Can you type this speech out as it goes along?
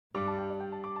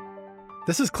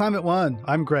This is Climate One.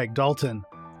 I'm Greg Dalton.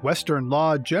 Western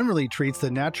law generally treats the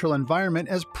natural environment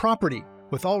as property,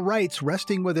 with all rights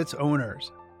resting with its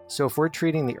owners. So if we're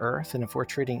treating the earth and if we're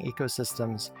treating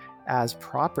ecosystems as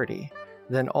property,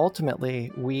 then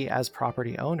ultimately we as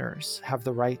property owners have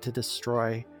the right to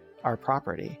destroy our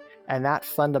property. And that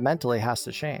fundamentally has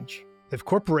to change. If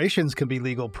corporations can be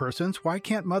legal persons, why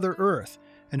can't Mother Earth?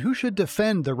 And who should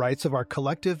defend the rights of our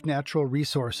collective natural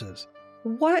resources?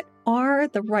 What are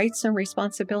the rights and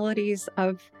responsibilities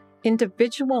of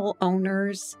individual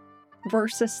owners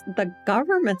versus the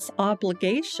government's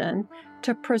obligation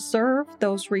to preserve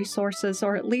those resources,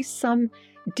 or at least some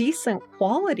decent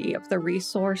quality of the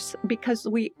resource, because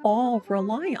we all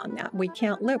rely on that. We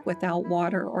can't live without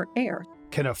water or air.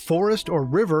 Can a forest or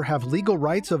river have legal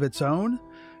rights of its own?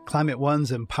 Climate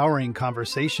One's empowering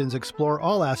conversations explore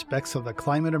all aspects of the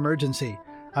climate emergency.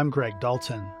 I'm Greg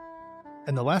Dalton.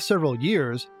 In the last several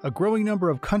years, a growing number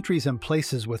of countries and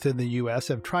places within the U.S.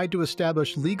 have tried to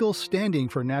establish legal standing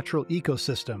for natural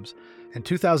ecosystems. In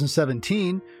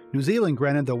 2017, New Zealand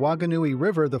granted the Whanganui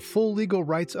River the full legal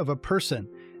rights of a person.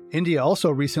 India also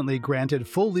recently granted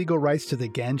full legal rights to the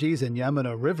Ganges and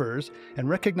Yamuna rivers and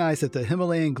recognized that the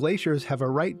Himalayan Glaciers have a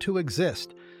right to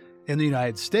exist. In the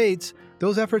United States,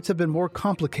 those efforts have been more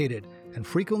complicated and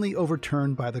frequently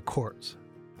overturned by the courts.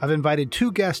 I've invited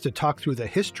two guests to talk through the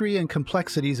history and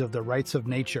complexities of the rights of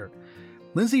nature.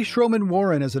 Lindsey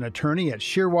Schromen-Wawrin is an attorney at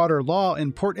Shearwater Law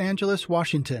in Port Angeles,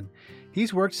 Washington.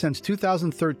 He's worked since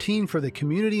 2013 for the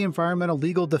Community Environmental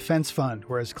Legal Defense Fund,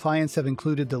 where his clients have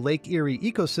included the Lake Erie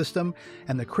ecosystem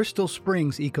and the Crystal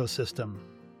Springs ecosystem.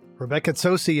 Rebecca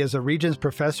Tsosie is a Regents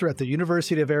Professor at the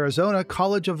University of Arizona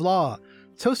College of Law.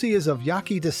 Tsosie is of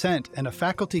Yaqui descent and a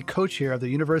faculty co-chair of the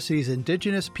university's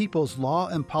Indigenous Peoples Law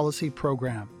and Policy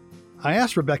program. I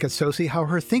asked Rebecca Tsosie how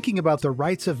her thinking about the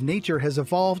rights of nature has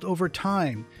evolved over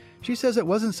time. She says it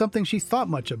wasn't something she thought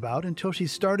much about until she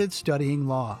started studying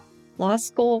law. Law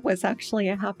school was actually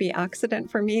a happy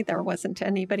accident for me. There wasn't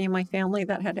anybody in my family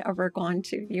that had ever gone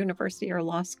to university or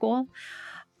law school.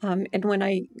 And when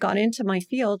I got into my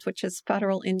field, which is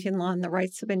federal Indian law and the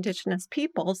rights of Indigenous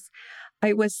peoples,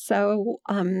 I was so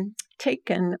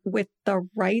taken with the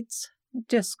rights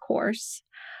discourse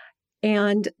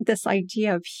and this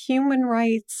idea of human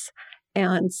rights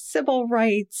and civil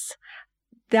rights.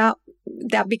 That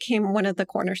became one of the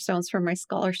cornerstones for my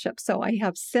scholarship. So I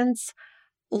have since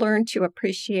learned to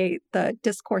appreciate the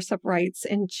discourse of rights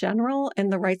in general,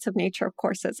 and the rights of nature, of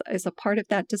course, is a part of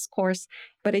that discourse.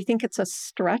 But I think it's a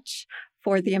stretch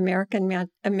for the American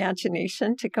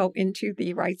imagination to go into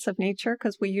the rights of nature,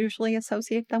 because we usually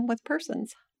associate them with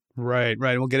persons. Right.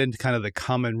 We'll get into kind of the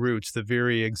common roots. The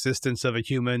very existence of a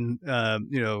human,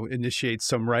 initiates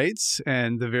some rights,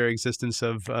 and the very existence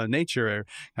of nature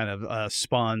kind of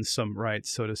spawns some rights,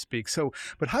 so to speak. So,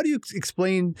 but how do you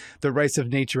explain the rights of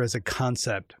nature as a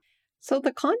concept? So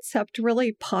the concept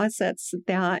really posits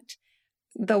that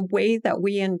the way that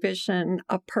we envision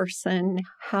a person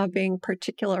having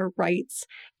particular rights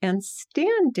and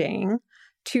standing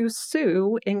to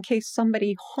sue in case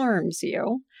somebody harms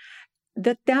you,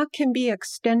 that can be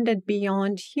extended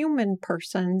beyond human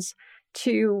persons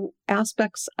to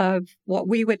aspects of what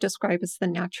we would describe as the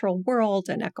natural world,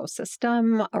 an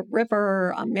ecosystem, a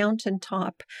river, a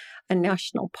mountaintop, a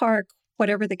national park,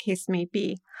 whatever the case may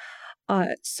be.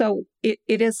 So it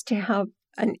is to have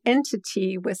an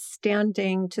entity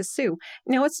withstanding to sue.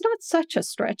 Now, it's not such a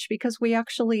stretch, because we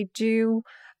actually do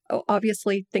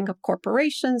obviously think of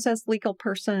corporations as legal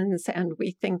persons, and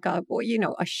we think of,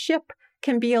 a ship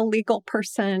can be a legal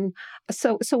person.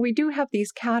 So we do have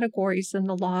these categories in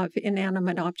the law of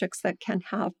inanimate objects that can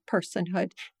have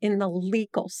personhood in the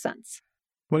legal sense.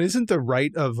 Well, isn't the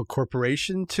right of a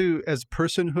corporation as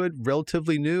personhood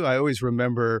relatively new? I always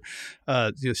remember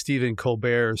Stephen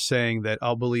Colbert saying that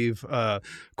I'll believe a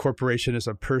corporation is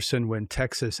a person when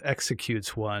Texas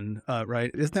executes one, right?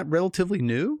 Isn't that relatively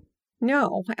new?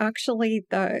 No, actually,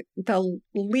 the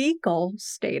legal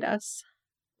status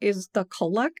is the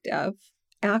collective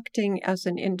acting as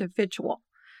an individual.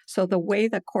 So the way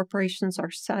that corporations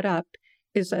are set up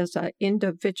is as an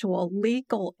individual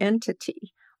legal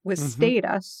entity with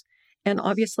status. And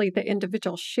obviously the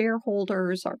individual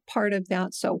shareholders are part of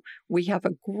that. So we have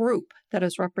a group that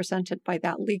is represented by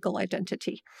that legal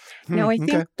identity. Now, I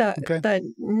think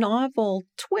the novel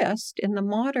twist in the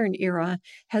modern era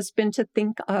has been to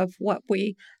think of what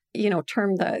we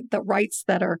term the rights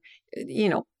that are,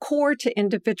 core to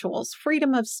individuals: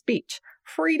 freedom of speech,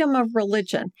 freedom of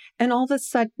religion. And all of a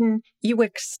sudden you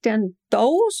extend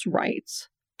those rights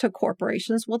to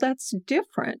corporations. Well, that's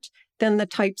different than the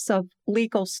types of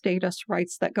legal status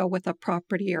rights that go with a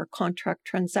property or contract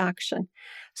transaction.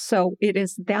 So it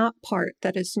is that part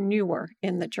that is newer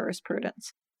in the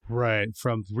jurisprudence. Right.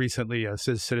 From recently,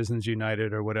 Citizens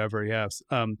United or whatever. Yes.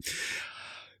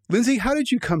 Lindsey, how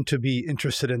did you come to be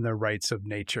interested in the rights of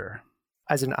nature?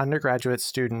 As an undergraduate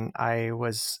student, I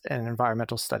was an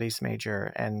environmental studies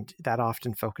major, and that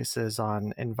often focuses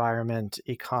on environment,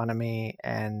 economy,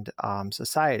 and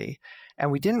society.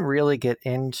 And we didn't really get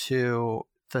into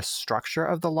the structure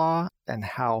of the law and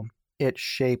how it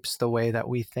shapes the way that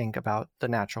we think about the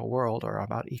natural world or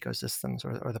about ecosystems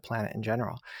or the planet in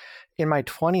general. In my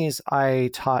 20s, I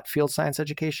taught field science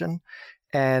education,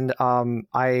 and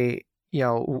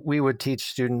we would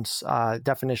teach students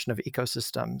definition of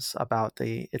ecosystems about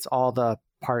it's all the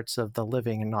parts of the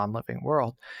living and non-living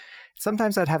world.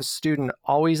 Sometimes I'd have a student,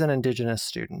 always an Indigenous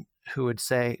student, who would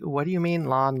say, "What do you mean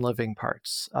non-living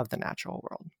parts of the natural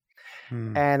world?"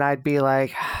 And I'd be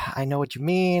like, "I know what you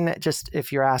mean. Just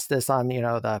if you're asked this on,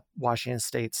 the Washington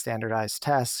State standardized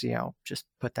tests, just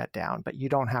put that down, but you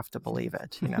don't have to believe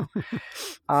it,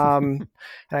 And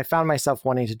I found myself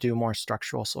wanting to do more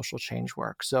structural social change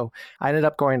work. So I ended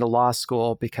up going to law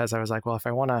school because I was like, well, if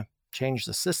I want to change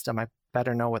the system, I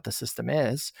better know what the system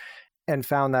is, and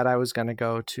found that I was going to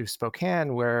go to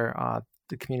Spokane, where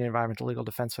the Community Environmental Legal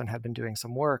Defense Fund had been doing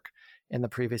some work in the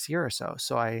previous year or so.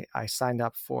 So I signed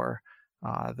up for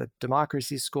the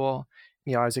democracy school.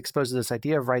 I was exposed to this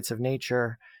idea of rights of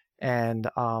nature and,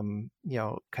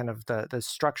 kind of the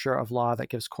structure of law that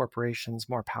gives corporations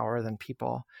more power than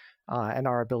people, and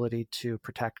our ability to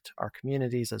protect our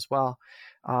communities as well.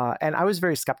 And I was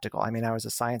very skeptical. I mean, I was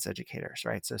a science educator,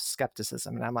 right? So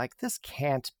skepticism. And I'm like, this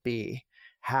can't be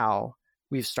how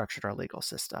we've structured our legal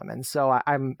system. And so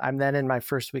I'm then in my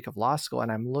first week of law school,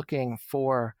 and I'm looking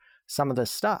for some of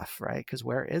this stuff, right? Because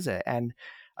where is it? And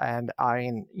I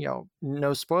mean,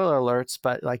 no spoiler alerts,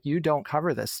 but like, you don't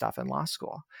cover this stuff in law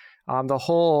school. The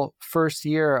whole first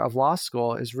year of law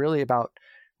school is really about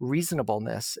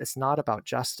reasonableness. It's not about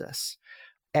justice.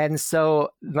 And so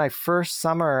my first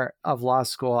summer of law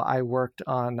school, I worked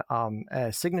on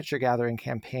a signature gathering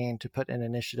campaign to put an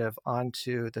initiative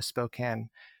onto the Spokane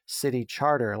city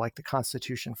charter, like the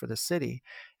constitution for the city.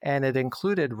 And it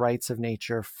included rights of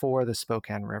nature for the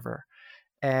Spokane River.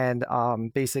 And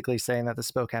basically saying that the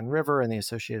Spokane River and the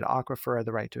associated aquifer have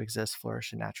the right to exist,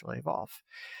 flourish, and naturally evolve.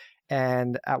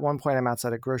 And at one point, I'm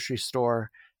outside a grocery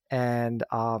store, and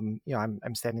I'm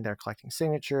standing there collecting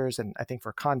signatures. And I think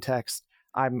for context,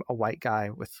 I'm a white guy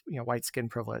with white skin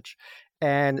privilege.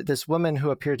 And this woman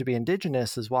who appeared to be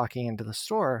Indigenous is walking into the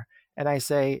store, and I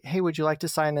say, "Hey, would you like to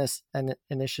sign an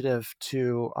initiative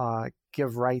to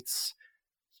give rights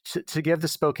to give the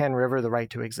Spokane River the right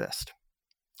to exist?"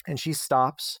 And she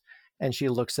stops and she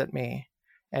looks at me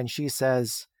and she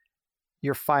says,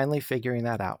 "You're finally figuring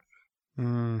that out."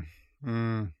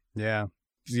 Yeah.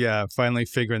 Yeah. Finally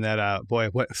figuring that out. Boy,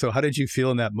 so how did you feel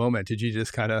in that moment? Did you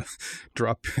just kind of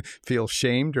feel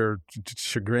shamed or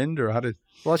chagrined, or how did?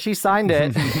 Well, she signed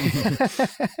it.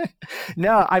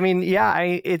 No, I mean, yeah,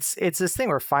 it's this thing.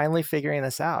 We're finally figuring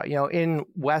this out. In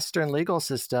Western legal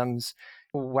systems,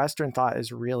 Western thought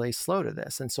is really slow to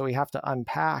this. And so we have to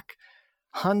unpack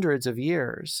hundreds of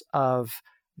years of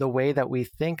the way that we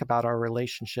think about our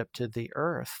relationship to the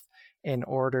earth in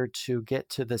order to get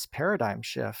to this paradigm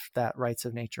shift that rights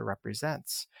of nature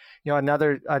represents.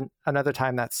 Another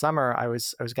time that summer, I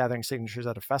was gathering signatures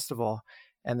at a festival,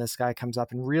 and this guy comes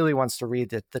up and really wants to read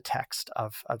the text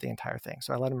of the entire thing.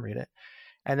 So I let him read it.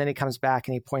 And then he comes back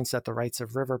and he points at the rights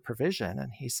of river provision,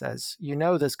 and he says,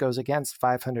 "This goes against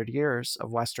 500 years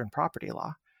of Western property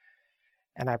law."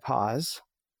 And I pause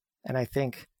and I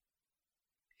think,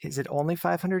 is it only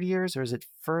 500 years or is it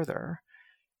further?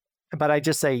 But I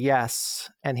just say yes.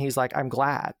 And he's like, "I'm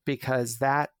glad, because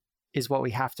that is what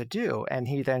we have to do." And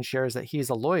he then shares that he's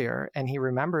a lawyer, and he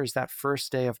remembers that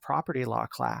first day of property law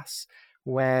class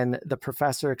when the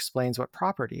professor explains what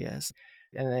property is.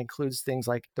 And it includes things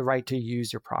like the right to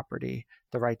use your property,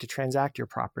 the right to transact your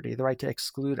property, the right to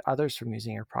exclude others from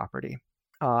using your property.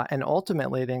 And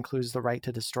ultimately, it includes the right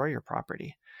to destroy your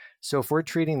property. So if we're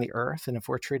treating the earth and if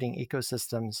we're treating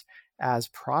ecosystems as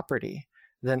property,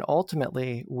 then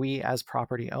ultimately we as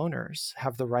property owners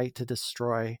have the right to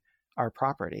destroy our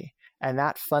property. And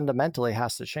that fundamentally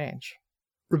has to change.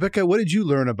 Rebecca, what did you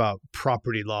learn about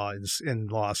property laws in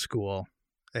law school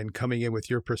and coming in with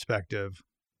your perspective?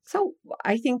 So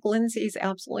I think Lindsey's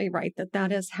absolutely right that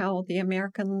that is how the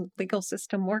American legal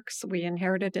system works. We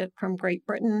inherited it from Great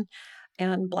Britain,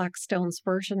 and Blackstone's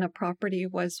version of property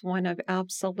was one of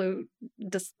absolute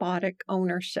despotic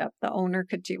ownership. The owner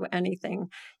could do anything.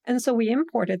 And so we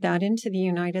imported that into the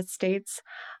United States.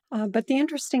 But the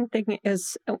interesting thing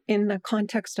is, in the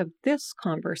context of this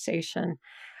conversation,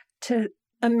 to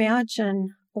imagine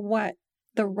what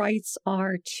the rights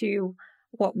are to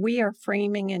what we are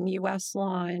framing in U.S.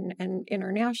 law and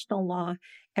international law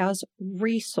as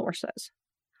resources,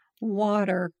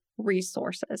 water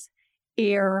resources,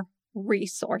 air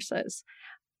resources,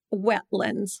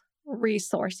 wetlands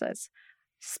resources,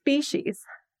 species,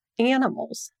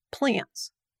 animals,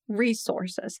 plants,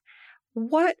 resources.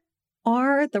 What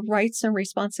are the rights and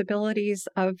responsibilities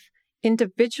of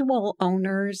individual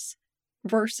owners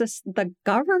versus the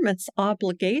government's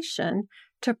obligation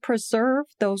to preserve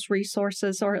those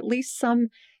resources, or at least some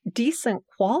decent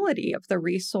quality of the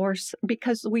resource,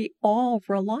 because we all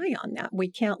rely on that.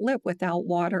 We can't live without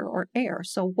water or air.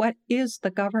 So what is the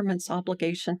government's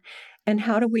obligation, and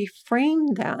how do we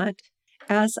frame that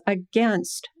as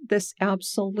against this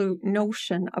absolute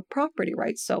notion of property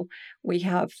rights? So we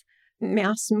have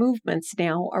mass movements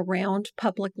now around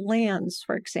public lands,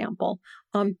 for example,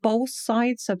 on both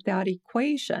sides of that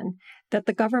equation, that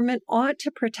the government ought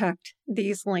to protect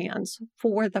these lands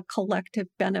for the collective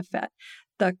benefit.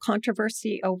 The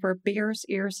controversy over Bears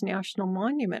Ears National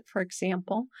Monument, for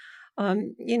example,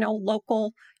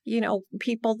 local,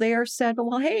 people there said,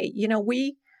 well, hey,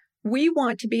 we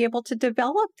want to be able to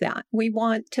develop that. We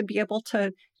want to be able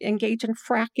to engage in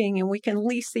fracking, and we can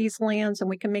lease these lands and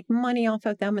we can make money off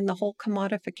of them, and the whole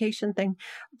commodification thing,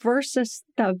 versus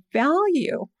the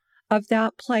value of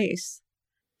that place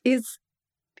is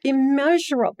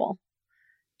immeasurable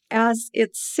as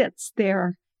it sits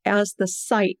there as the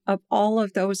site of all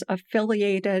of those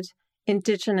affiliated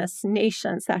Indigenous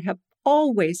nations that have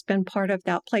always been part of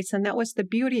that place. And that was the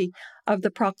beauty of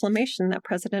the proclamation that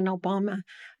President Obama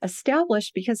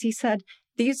established, because he said,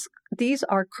 these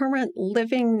are current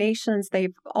living nations.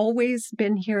 They've always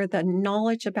been here. The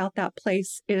knowledge about that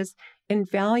place is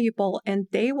invaluable, and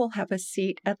they will have a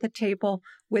seat at the table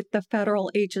with the federal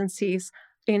agencies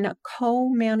in a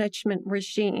co-management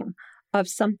regime of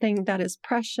something that is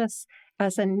precious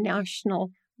as a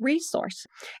national resource.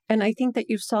 And I think that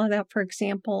you saw that, for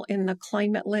example, in the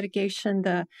climate litigation,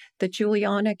 the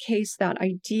Juliana case, that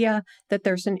idea that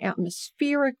there's an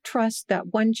atmospheric trust, that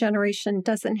one generation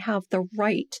doesn't have the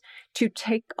right to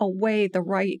take away the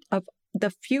right of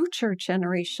the future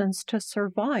generations to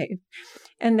survive.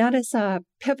 And that is a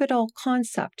pivotal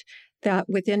concept that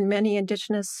within many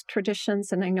Indigenous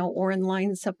traditions, and I know Oren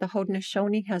Lyons of the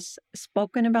Haudenosaunee has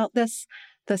spoken about this,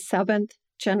 the seventh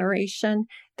generation,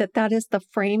 that is the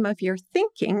frame of your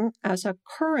thinking as a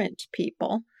current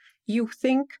people. You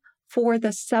think for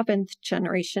the seventh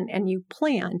generation, and you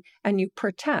plan, and you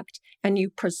protect, and you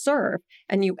preserve,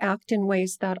 and you act in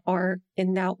ways that are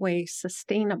in that way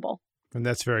sustainable. And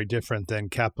that's very different than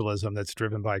capitalism that's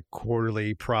driven by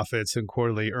quarterly profits and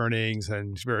quarterly earnings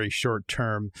and very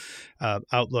short-term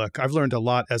outlook. I've learned a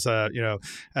lot as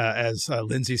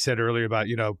Lindsey said earlier about,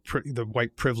 the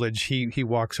white privilege he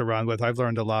walks around with. I've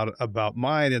learned a lot about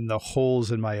mine and the holes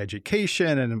in my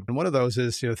education. And one of those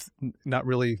is, not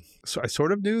really, so I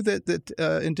sort of knew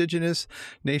that Indigenous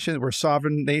nations were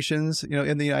sovereign nations,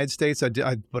 in the United States.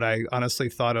 But I honestly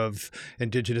thought of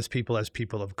Indigenous people as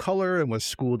people of color and was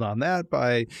schooled on that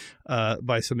by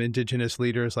some Indigenous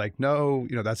leaders, like, no,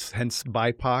 that's hence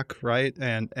BIPOC, right?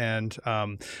 And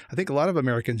I think a lot of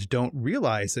Americans don't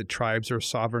realize that tribes are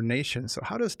sovereign nations. So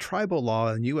how does tribal law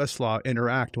and U.S. law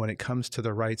interact when it comes to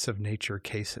the rights of nature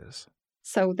cases?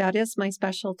 So that is my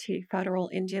specialty, federal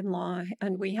Indian law,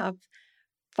 and we have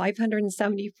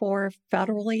 574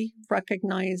 federally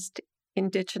recognized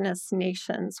Indigenous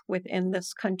nations within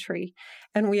this country.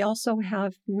 And we also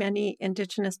have many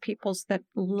Indigenous peoples that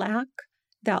lack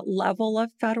that level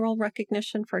of federal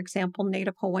recognition. For example,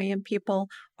 Native Hawaiian people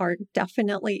are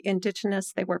definitely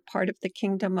Indigenous. They were part of the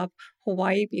Kingdom of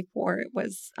Hawaii before it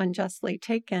was unjustly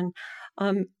taken,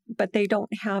 but they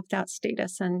don't have that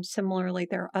status. And similarly,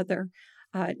 there are other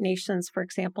nations, for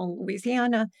example,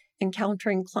 Louisiana,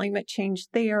 encountering climate change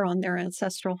there on their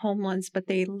ancestral homelands, but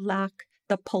they lack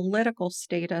the political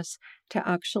status to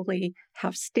actually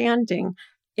have standing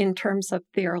in terms of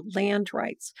their land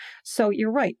rights. So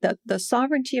you're right, the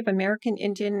sovereignty of American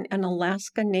Indian and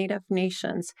Alaska Native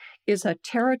nations is a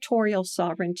territorial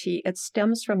sovereignty. It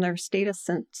stems from their status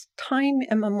since time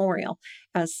immemorial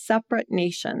as separate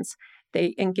nations.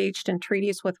 They engaged in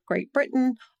treaties with Great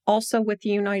Britain Also, with the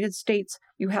United States,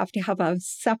 you have to have a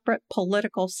separate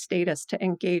political status to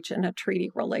engage in a treaty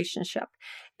relationship.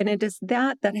 And it is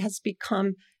that has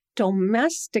become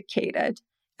domesticated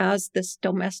as this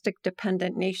domestic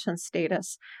dependent nation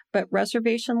status. But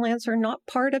reservation lands are not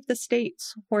part of the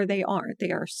states where they are.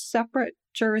 They are separate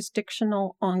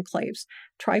jurisdictional enclaves.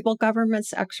 Tribal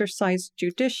governments exercise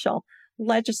judicial,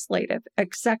 legislative,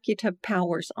 executive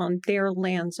powers on their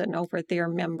lands and over their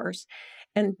members.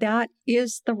 And that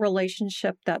is the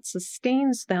relationship that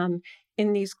sustains them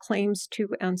in these claims to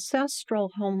ancestral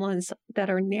homelands that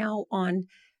are now on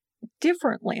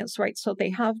different lands, right? So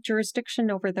they have jurisdiction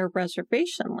over their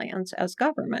reservation lands as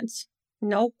governments.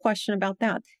 No question about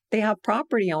that. They have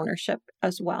property ownership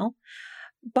as well.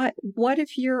 But what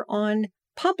if you're on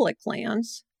public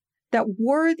lands that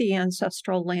were the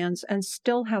ancestral lands and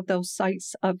still have those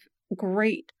sites of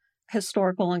great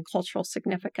historical and cultural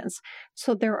significance?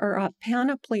 So there are a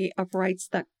panoply of rights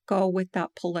that go with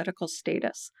that political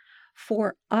status.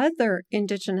 For other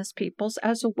Indigenous peoples,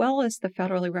 as well as the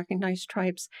federally recognized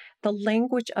tribes, the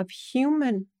language of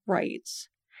human rights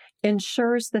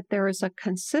ensures that there is a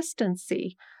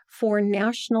consistency for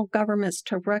national governments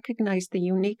to recognize the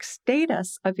unique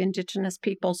status of Indigenous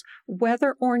peoples,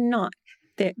 whether or not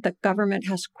the government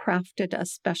has crafted a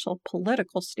special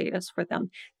political status for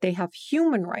them. They have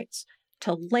human rights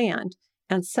to land,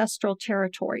 ancestral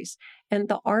territories, and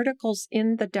the articles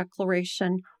in the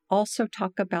Declaration also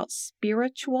talk about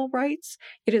spiritual rights.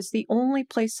 It is the only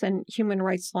place in human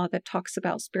rights law that talks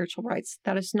about spiritual rights.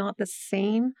 That is not the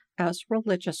same as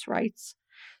religious rights.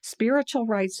 Spiritual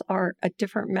rights are a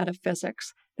different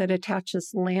metaphysics that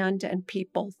attaches land and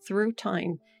people through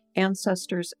time,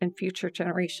 ancestors, and future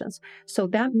generations. So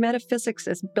that metaphysics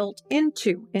is built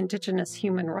into Indigenous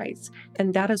human rights,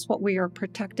 and that is what we are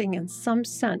protecting in some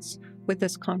sense with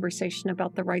this conversation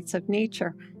about the rights of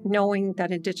nature, knowing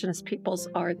that Indigenous peoples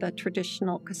are the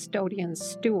traditional custodians,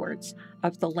 stewards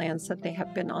of the lands that they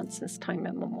have been on since time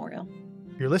immemorial.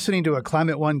 You're listening to a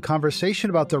Climate One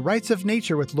conversation about the rights of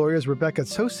nature with lawyers Rebecca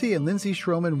Tsosie and Lindsey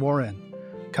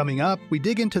Schromen-Wawrin. Coming up, we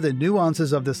dig into the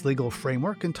nuances of this legal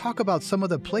framework and talk about some of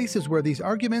the places where these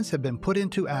arguments have been put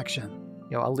into action.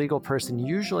 A legal person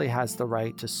usually has the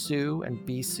right to sue and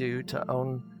be sued, to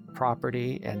own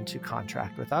property, and to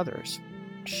contract with others.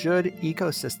 Should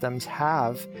ecosystems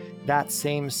have that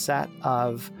same set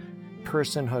of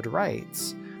personhood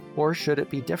rights, or should it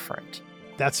be different?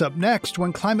 That's up next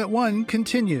when Climate One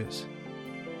continues.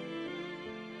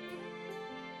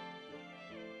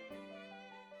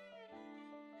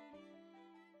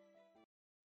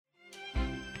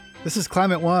 This is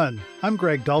Climate One. I'm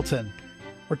Greg Dalton.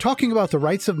 We're talking about the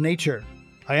rights of nature.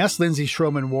 I asked Lindsey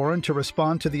Schromen-Wawrin to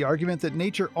respond to the argument that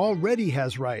nature already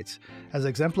has rights, as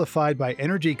exemplified by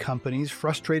energy companies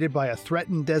frustrated by a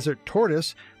threatened desert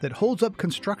tortoise that holds up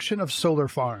construction of solar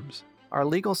farms. Our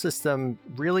legal system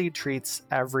really treats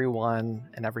everyone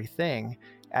and everything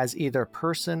as either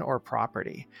person or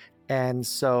property. And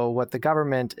so what the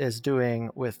government is doing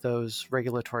with those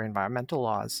regulatory environmental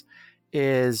laws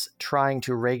is trying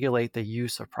to regulate the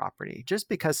use of property. Just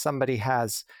because somebody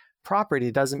has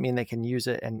property doesn't mean they can use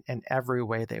it in every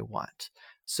way they want.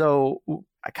 So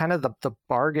kind of the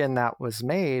bargain that was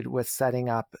made with setting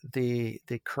up the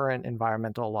current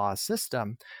environmental law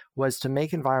system was to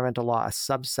make environmental law a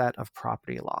subset of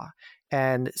property law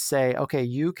and say, okay,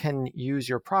 you can use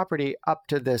your property up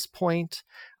to this point.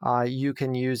 You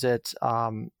can use it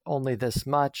only this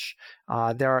much.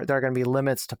 There are going to be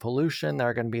limits to pollution. There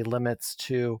are going to be limits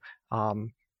to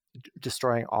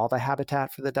destroying all the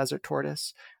habitat for the desert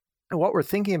tortoise. And what we're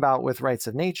thinking about with rights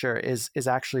of nature is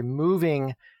actually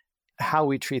moving how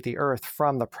we treat the earth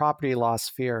from the property law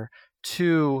sphere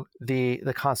to the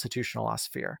constitutional law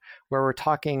sphere, where we're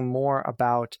talking more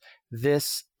about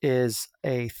this is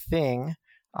a thing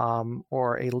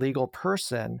or a legal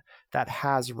person that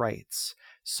has rights.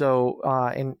 So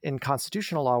in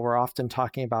constitutional law, we're often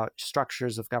talking about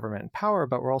structures of government and power,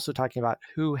 but we're also talking about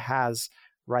who has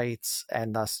rights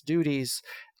and thus duties.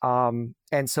 And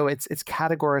so it's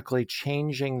categorically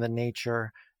changing the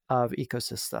nature of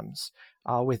ecosystems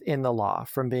within the law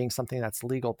from being something that's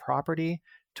legal property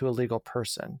to a legal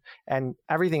person. And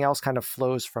everything else kind of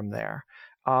flows from there.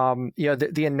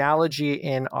 The analogy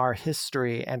in our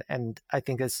history, and I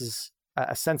think this is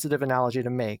a sensitive analogy to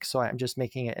make, so I'm just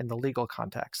making it in the legal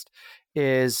context,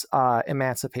 is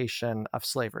emancipation of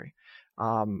slavery,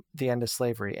 the end of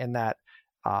slavery, in that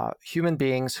human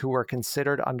beings who were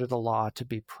considered under the law to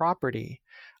be property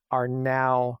are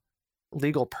now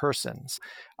legal persons.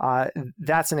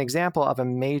 That's an example of a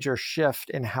major shift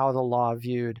in how the law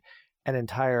viewed an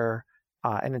entire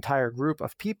group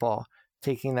of people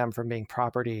taking them from being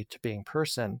property to being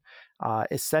person.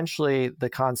 Essentially, the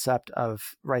concept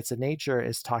of rights of nature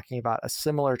is talking about a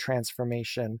similar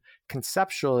transformation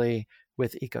conceptually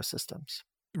with ecosystems.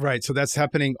 Right. So that's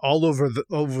happening all over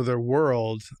the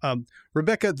world.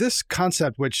 Rebecca, this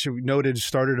concept, which you noted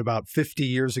started about 50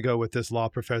 years ago with this law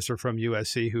professor from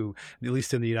USC, who, at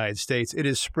least in the United States, it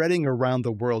is spreading around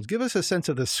the world. Give us a sense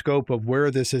of the scope of where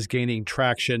this is gaining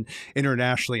traction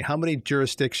internationally. How many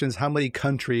jurisdictions, how many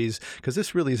countries? Because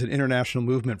this really is an international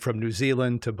movement from New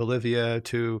Zealand to Bolivia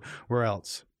to where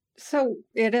else? So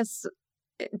it is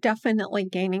definitely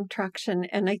gaining traction.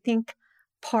 And I think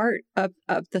part of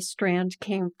the strand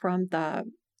came from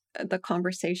the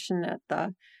conversation at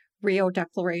the Rio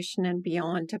Declaration and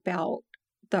beyond about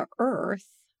the earth,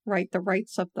 right? The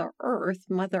rights of the earth,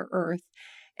 Mother Earth.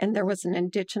 And there was an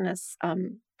Indigenous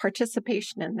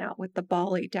participation in that with the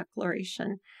Bali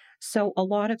Declaration. So a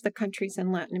lot of the countries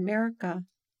in Latin America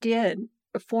did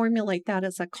formulate that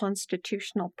as a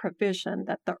constitutional provision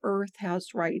that the earth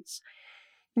has rights.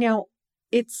 Now,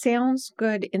 it sounds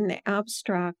good in the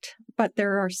abstract, but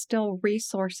there are still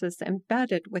resources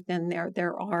embedded within there.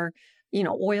 There are,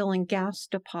 oil and gas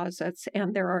deposits,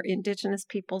 and there are indigenous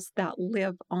peoples that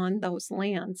live on those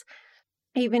lands.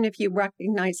 Even if you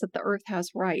recognize that the earth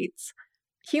has rights,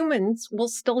 humans will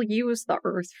still use the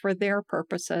earth for their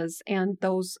purposes, and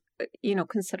those,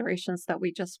 considerations that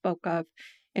we just spoke of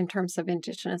in terms of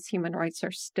indigenous human rights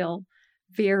are still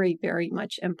very, very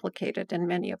much implicated in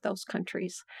many of those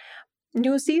countries.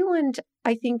 New Zealand,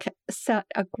 I think, set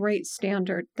a great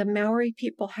standard. The Maori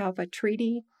people have a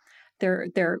treaty.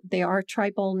 They are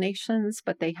tribal nations,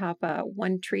 but they have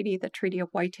one treaty, the Treaty of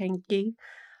Waitangi.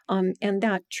 And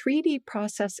that treaty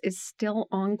process is still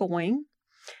ongoing.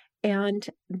 And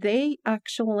they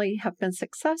actually have been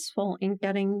successful in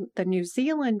getting the New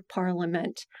Zealand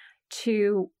Parliament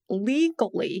to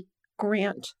legally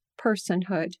grant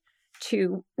personhood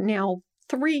to now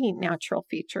 3 natural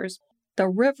features. The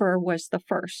river was the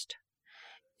first.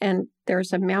 And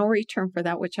there's a Maori term for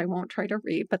that, which I won't try to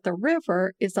read, but the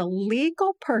river is a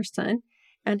legal person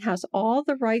and has all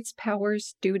the rights,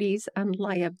 powers, duties, and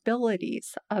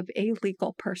liabilities of a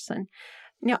legal person.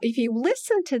 Now, if you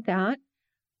listen to that,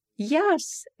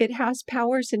 yes, it has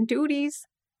powers and duties.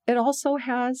 It also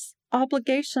has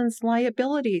obligations,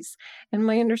 liabilities. And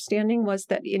my understanding was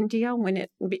that India, when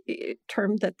it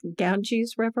termed the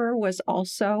Ganges River, was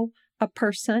also a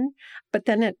person, but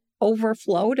then it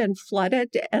overflowed and flooded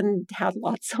and had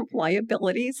lots of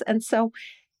liabilities. And so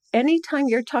anytime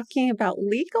you're talking about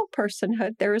legal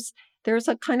personhood, there's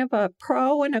a kind of a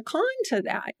pro and a con to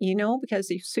that, because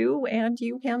you sue and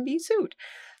you can be sued.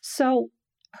 So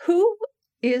who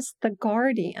is the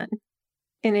guardian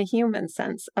in a human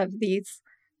sense of these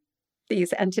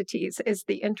entities is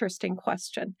the interesting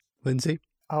question. Lindsey?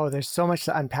 Oh, there's so much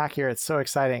to unpack here. It's so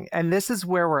exciting. And this is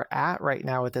where we're at right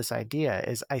now with this idea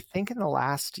is I think in the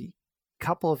last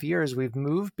couple of years, we've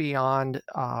moved beyond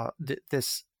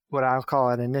this, what I'll call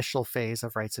an initial phase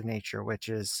of rights of nature, which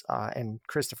is, in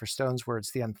Christopher Stone's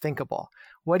words, the unthinkable.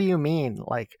 What do you mean?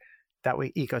 Like that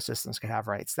ecosystems could have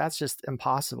rights? That's just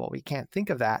impossible. We can't think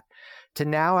of that. To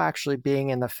now actually being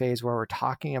in the phase where we're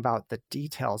talking about the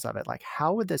details of it, like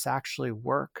how would this actually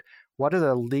work? What are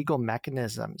the legal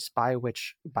mechanisms by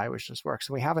which this works?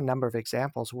 And we have a number of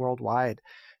examples worldwide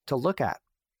to look at.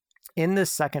 In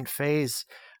this second phase,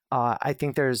 I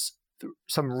think there's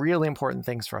some really important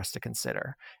things for us to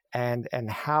consider, and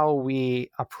how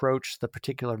we approach the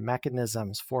particular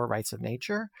mechanisms for rights of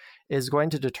nature is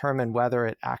going to determine whether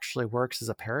it actually works as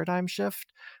a paradigm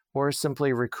shift or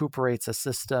simply recuperates a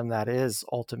system that is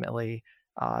ultimately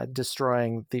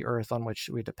destroying the earth on which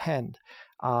we depend.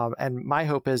 And my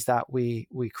hope is that we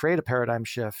create a paradigm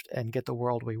shift and get the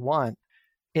world we want.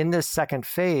 In this second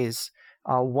phase,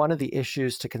 one of the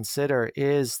issues to consider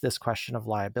is this question of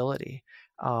liability.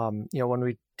 When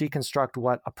we deconstruct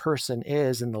what a person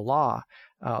is in the law,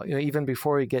 even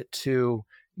before we get to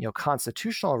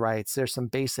constitutional rights, there's some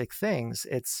basic things.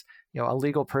 It's a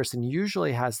legal person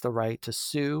usually has the right to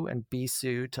sue and be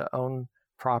sued, to own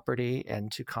property,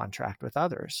 and to contract with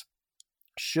others.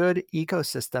 Should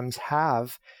ecosystems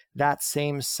have that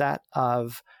same set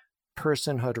of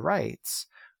personhood rights,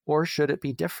 or should it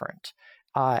be different?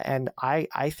 And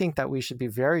I think that we should be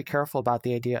very careful about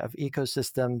the idea of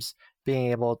ecosystems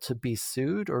being able to be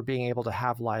sued or being able to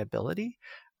have liability.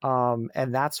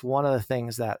 And that's one of the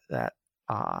things that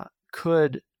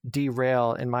could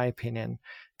derail, in my opinion,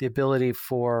 the ability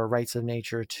for rights of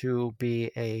nature to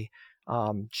be a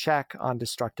check on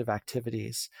destructive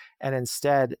activities, and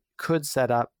instead could set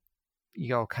up,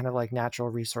 kind of like natural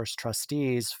resource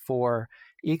trustees for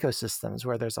ecosystems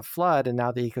where there's a flood and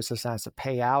now the ecosystem has to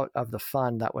pay out of the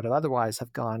fund that would have otherwise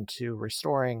have gone to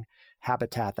restoring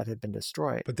habitat that had been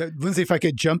destroyed. But Lindsey, if I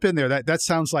could jump in there, that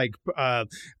sounds like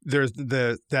there's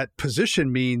that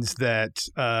position means that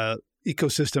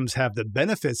ecosystems have the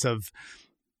benefits of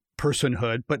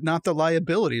personhood, but not the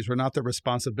liabilities or not the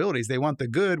responsibilities. They want the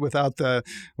good without the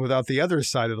other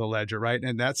side of the ledger, right?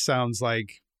 And that sounds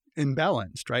like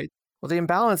imbalanced, right? Well, the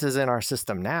imbalance is in our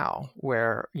system now,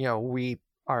 where we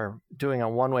are doing a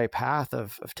one-way path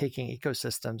of taking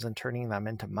ecosystems and turning them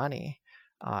into money,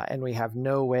 and we have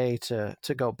no way to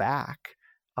go back.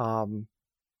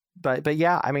 But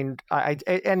yeah, I mean,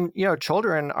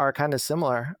 children are kind of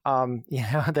similar.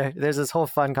 There's this whole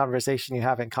fun conversation you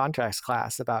have in contracts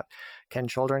class about, can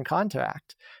children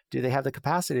contract? Do they have the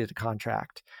capacity to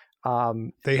contract?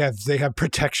 They have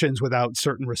protections without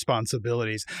certain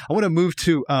responsibilities. I want to move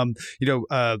to,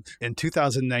 in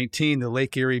 2019, the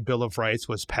Lake Erie Bill of Rights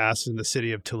was passed in the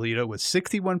city of Toledo with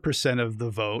 61% of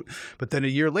the vote. But then a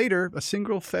year later, a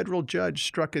single federal judge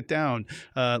struck it down.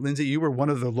 Lindsey, you were one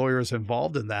of the lawyers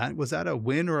involved in that. Was that a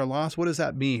win or a loss? What does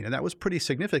that mean? And that was pretty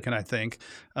significant, I think.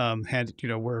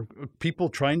 Were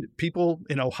people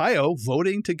in Ohio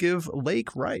voting to give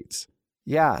lake rights.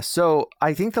 Yeah, so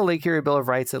I think the Lake Erie Bill of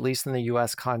Rights, at least in the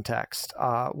U.S. context,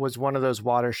 was one of those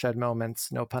watershed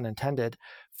moments, no pun intended,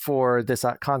 for this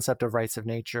concept of rights of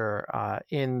nature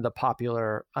in the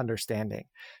popular understanding.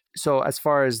 So as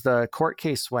far as the court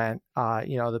case went,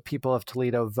 the people of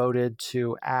Toledo voted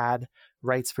to add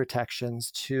rights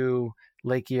protections to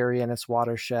Lake Erie and its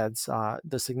watersheds.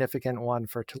 The significant one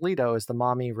for Toledo is the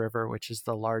Maumee River, which is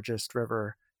the largest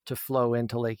river to flow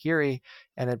into Lake Erie,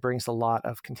 and it brings a lot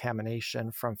of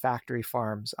contamination from factory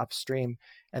farms upstream,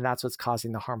 and that's what's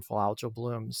causing the harmful algal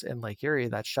blooms in Lake Erie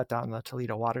that shut down the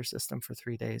Toledo water system for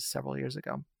 3 days several years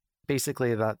ago.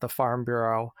 Basically, the Farm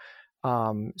Bureau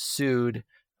sued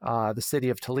the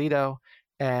city of Toledo,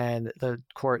 and the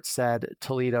court said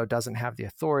Toledo doesn't have the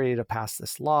authority to pass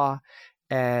this law,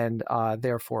 and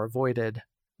therefore avoided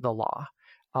the law.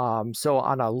 So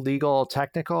on a legal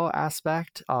technical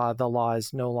aspect, the law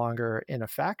is no longer in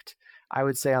effect. I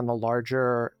would say on the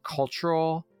larger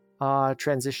cultural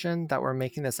transition that we're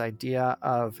making, this idea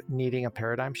of needing a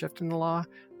paradigm shift in the law,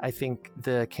 I think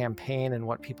the campaign and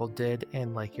what people did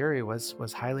in Lake Erie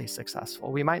was highly successful.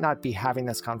 We might not be having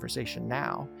this conversation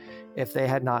now if they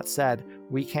had not said,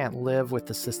 we can't live with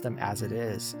the system as it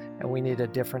is, and we need a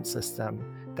different system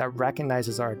that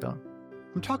recognizes our ability.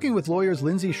 I'm talking with lawyers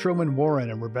Lindsey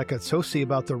Schromen-Wawrin and Rebecca Tsosie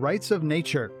about the rights of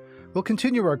nature. We'll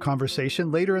continue our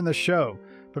conversation later in the show,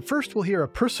 but first we'll hear a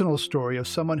personal story of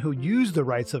someone who used the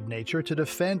rights of nature to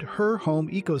defend her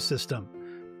home ecosystem.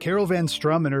 Carol Van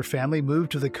Strum and her family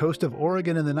moved to the coast of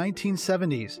Oregon in the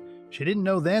 1970s. She didn't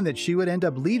know then that she would end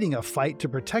up leading a fight to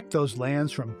protect those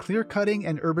lands from clear-cutting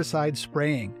and herbicide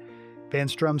spraying. Van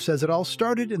Strum says it all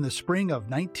started in the spring of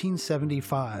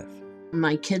 1975.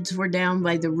 My kids were down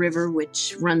by the river,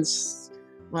 which runs,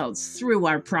 it's through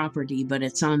our property, but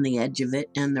it's on the edge of it,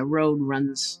 and the road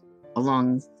runs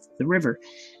along the river.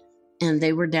 And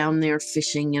they were down there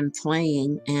fishing and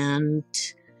playing, and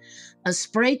a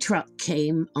spray truck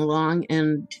came along,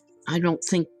 and I don't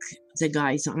think the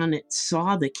guys on it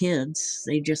saw the kids.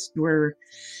 They just were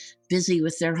busy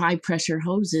with their high-pressure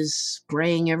hoses,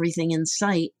 spraying everything in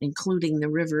sight, including the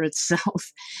river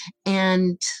itself.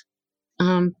 And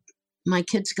my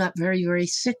kids got very, very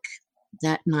sick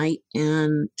that night.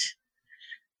 And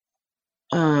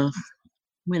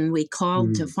when we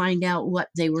called to find out what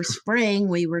they were spraying,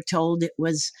 we were told it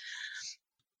was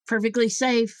perfectly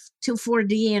safe,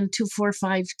 2,4-D and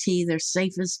 2,4,5-T. They're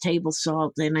safe as table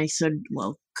salt. And I said,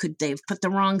 well, could they have put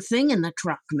the wrong thing in the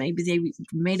truck? Maybe they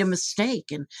made a mistake.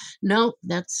 And no,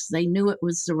 they knew it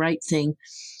was the right thing.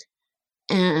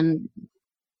 And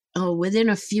within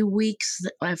a few weeks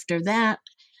after that,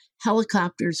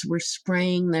 helicopters were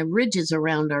spraying the ridges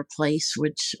around our place,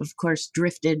 which of course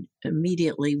drifted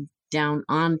immediately down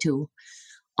onto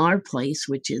our place,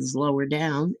 which is lower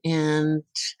down, and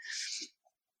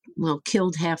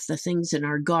killed half the things in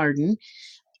our garden.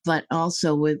 But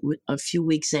also a few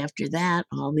weeks after that,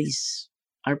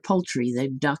 our poultry, the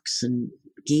ducks and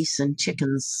geese and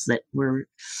chickens that were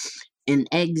in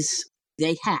eggs,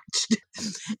 they hatched.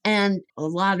 And a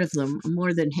lot of them,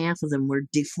 more than half of them, were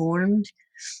deformed.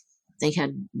 They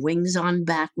had wings on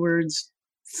backwards,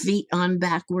 feet on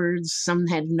backwards. Some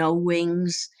had no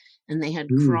wings, and they had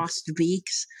crossed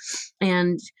beaks.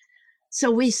 And so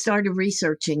we started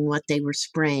researching what they were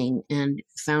spraying and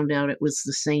found out it was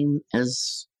the same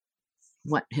as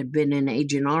what had been in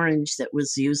Agent Orange that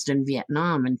was used in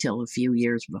Vietnam until a few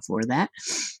years before that.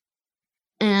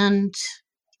 And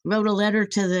wrote a letter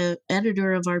to the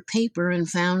editor of our paper and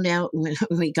found out when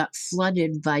we got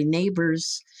flooded by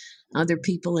neighbors, other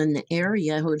people in the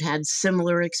area who'd had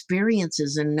similar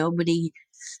experiences, and nobody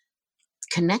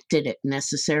connected it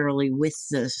necessarily with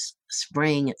the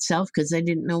spraying itself because they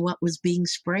didn't know what was being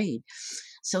sprayed.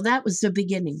 So that was the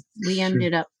beginning. We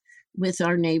ended up with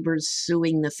our neighbors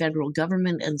suing the federal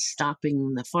government and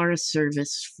stopping the Forest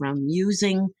Service from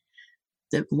using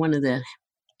one of the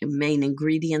main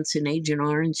ingredients in Agent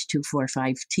Orange,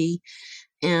 2,4,5-T,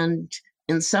 and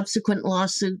in subsequent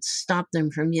lawsuits stopped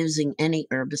them from using any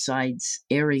herbicides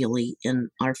aerially in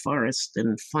our forest.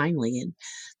 And finally,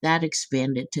 that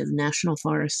expanded to the national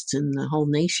forests in the whole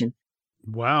nation.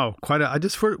 Wow, I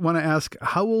just want to ask,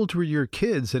 how old were your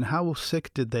kids and how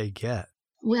sick did they get?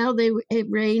 Well, it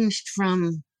ranged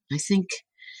from, I think,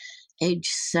 age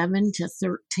 7 to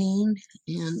 13.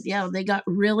 And yeah, they got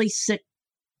really sick,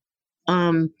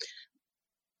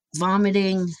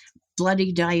 vomiting,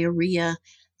 bloody diarrhea.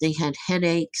 They had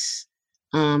headaches.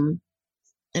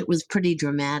 It was pretty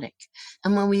dramatic.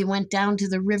 And when we went down to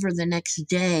the river the next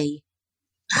day,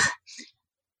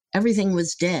 everything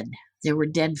was dead. There were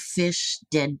dead fish,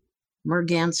 dead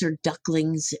merganser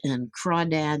ducklings, and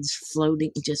crawdads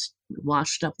floating, just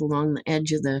washed up along the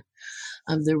edge of the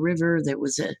river. There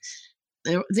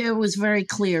was very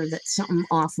clear that something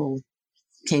awful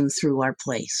came through our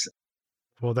place.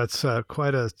 Well, that's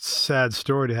quite a sad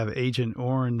story to have Agent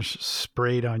Orange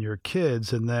sprayed on your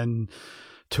kids and then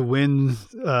to win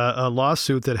a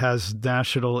lawsuit that has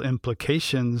national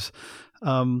implications.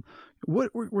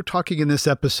 What we're talking in this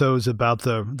episode is about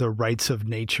the rights of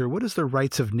nature. What does the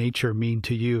rights of nature mean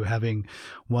to you, having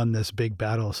won this big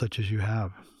battle such as you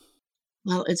have?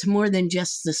 Well, it's more than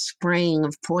just the spraying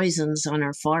of poisons on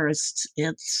our forests.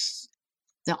 It's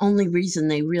the only reason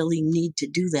they really need to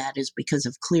do that is because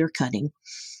of clear cutting.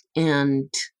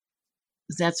 And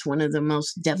that's one of the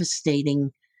most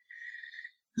devastating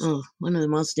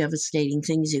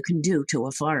things you can do to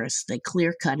a forest. They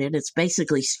clear cut it. It's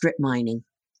basically strip mining.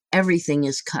 Everything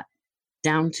is cut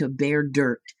down to bare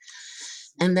dirt.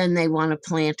 And then they want to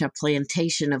plant a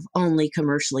plantation of only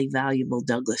commercially valuable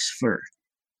Douglas fir.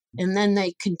 And then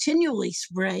they continually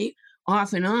spray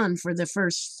off and on for the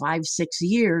first 5-6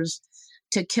 years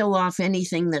to kill off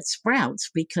anything that sprouts,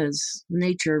 because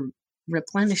nature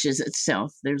replenishes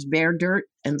itself. There's bare dirt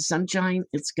and sunshine,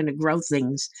 it's going to grow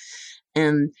things.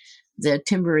 And the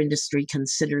timber industry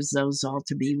considers those all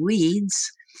to be weeds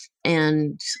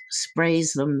and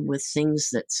sprays them with things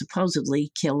that supposedly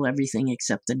kill everything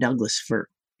except the Douglas fir.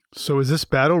 So is this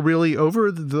battle really over?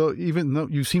 Even though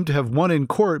you seem to have won in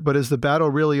court, but is the battle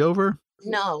really over?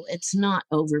 No, it's not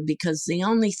over, because the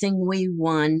only thing we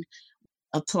won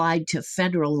applied to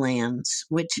federal lands,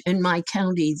 which in my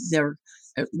county,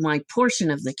 my portion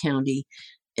of the county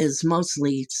is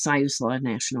mostly Siuslaw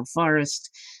National Forest.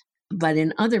 But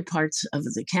in other parts of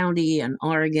the county and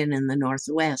Oregon and the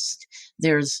Northwest,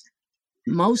 there's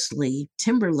mostly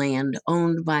timberland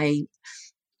owned by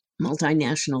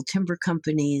multinational timber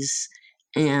companies,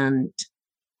 and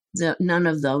none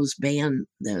of those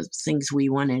the things we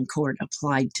won in court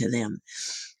applied to them.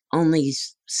 Only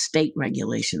state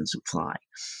regulations apply.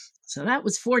 So that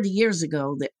was 40 years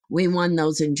ago that we won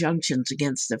those injunctions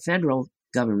against the federal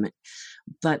government.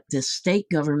 But the state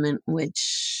government,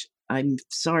 which I'm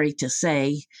sorry to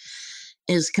say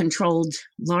is controlled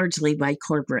largely by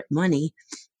corporate money,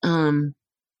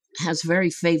 has very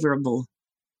favorable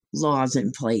laws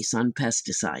in place on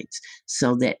pesticides,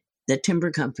 so that the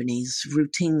timber companies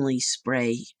routinely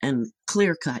spray and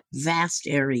clear cut vast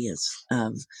areas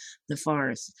of the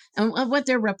forest. And what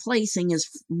they're replacing is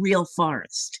real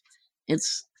forest.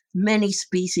 It's many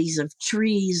species of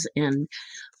trees and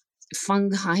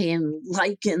fungi and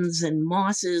lichens and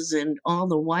mosses and all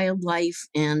the wildlife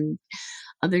and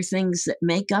other things that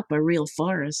make up a real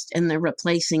forest, and they're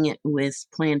replacing it with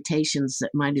plantations that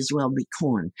might as well be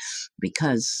corn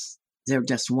because they're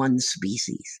just one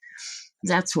species.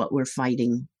 That's what we're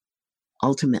fighting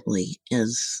ultimately,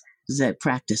 is the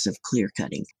practice of clear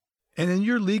cutting. And in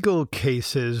your legal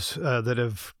cases that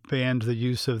have banned the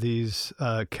use of these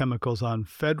chemicals on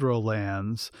federal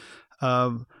lands,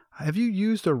 have you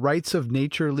used a rights of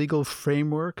nature legal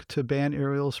framework to ban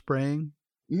aerial spraying?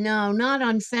 No, not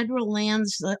on federal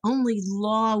lands. The only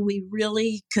law we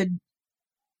really could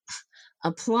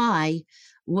apply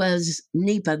was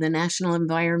NEPA, the National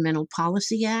Environmental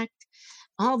Policy Act.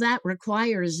 All that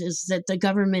requires is that the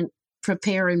government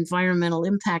prepare environmental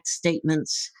impact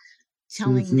statements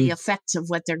telling the effects of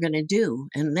what they're going to do,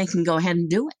 and they can go ahead and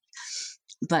do it.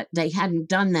 But they hadn't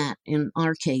done that in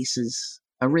our cases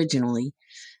originally.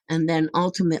 And then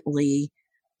ultimately,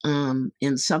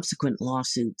 in subsequent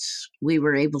lawsuits. We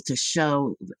were able to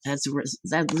show,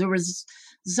 that the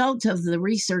result of the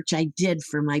research I did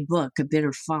for my book, A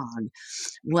Bitter Fog,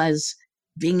 was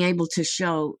being able to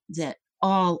show that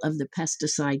all of the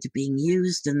pesticides being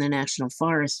used in the national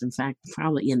forest, in fact,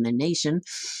 probably in the nation,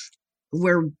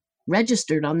 were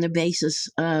registered on the basis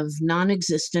of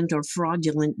non-existent or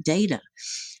fraudulent data,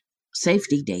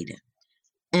 safety data.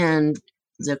 And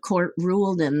the court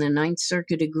ruled, and the Ninth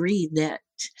Circuit agreed, that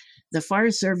the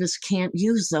Forest Service can't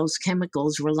use those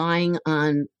chemicals relying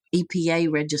on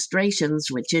EPA registrations,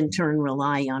 which in turn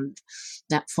rely on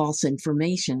that false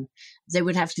information. They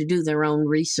would have to do their own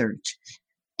research.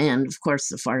 And of course,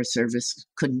 the Forest Service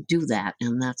couldn't do that.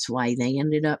 And that's why they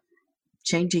ended up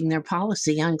changing their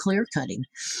policy on clear cutting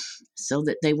so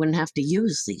that they wouldn't have to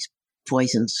use these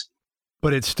poisons.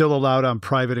 But it's still allowed on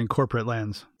private and corporate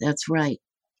lands. That's right.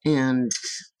 And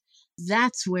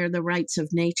that's where the rights of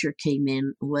nature came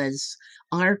in, was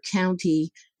our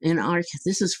county and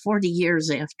this is 40 years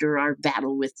after our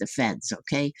battle with the feds,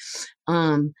 okay?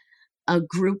 A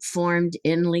group formed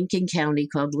in Lincoln County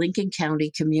called Lincoln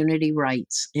County Community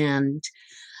Rights. And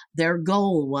their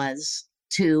goal was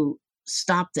to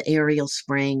stop the aerial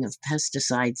spraying of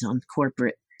pesticides on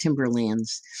corporate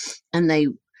timberlands. And they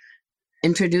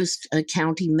introduced a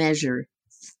county measure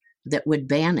that would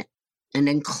ban it. And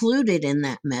included in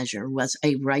that measure was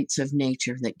a rights of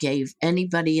nature that gave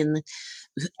anybody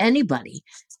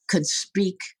could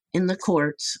speak in the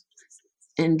courts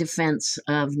in defense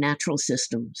of natural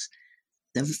systems.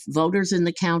 The voters in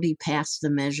the county passed the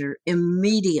measure.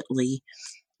 Immediately,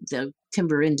 the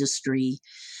timber industry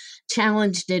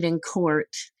challenged it in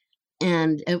court.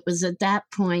 And it was at that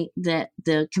point that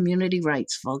the community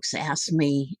rights folks asked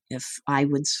me if I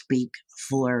would speak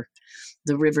for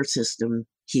the river system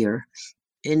here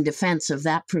in defense of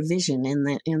that provision in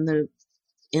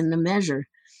the measure.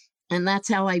 And that's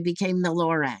how I became the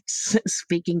Lorax,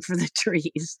 speaking for the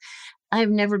trees. I've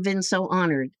never been so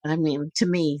honored. I mean, to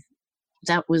me,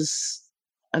 that was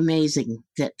amazing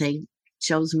that they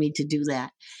chose me to do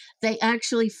that. They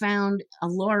actually found a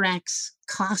Lorax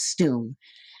costume.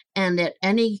 And at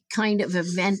any kind of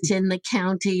event in the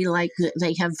county, like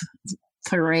they have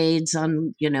parades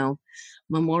on,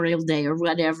 Memorial Day or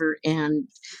whatever, and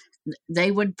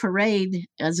they would parade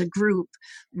as a group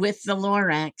with the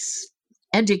Lorax,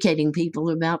 educating people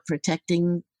about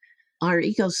protecting our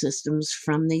ecosystems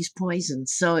from these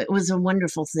poisons. So it was a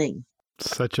wonderful thing.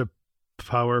 Such a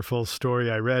powerful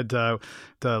story. I read the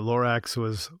Lorax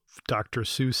was Dr.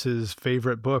 Seuss's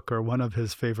favorite book, or one of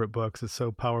his favorite books. It's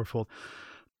so powerful.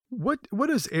 What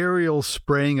does aerial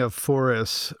spraying of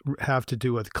forests have to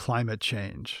do with climate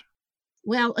change?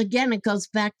 Well, again, it goes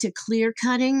back to clear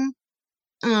cutting,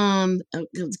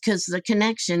 because the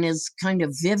connection is kind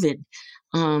of vivid.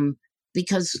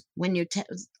 Because when you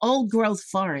old growth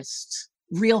forests,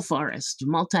 real forests,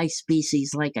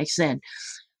 multi-species, like I said,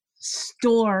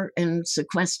 store and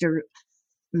sequester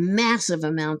massive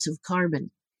amounts of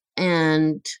carbon,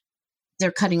 and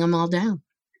they're cutting them all down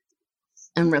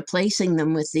and replacing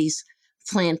them with these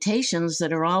plantations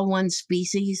that are all one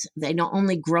species. They don't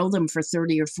only grow them for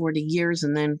 30 or 40 years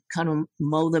and then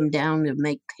mow them down to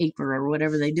make paper or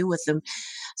whatever they do with them.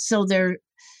 So they're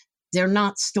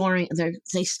not storing,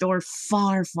 they store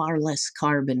far, far less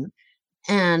carbon.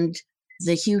 And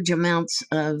the huge amounts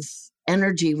of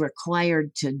energy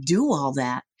required to do all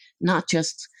that, not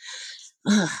just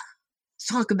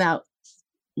talk about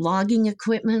logging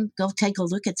equipment. Go take a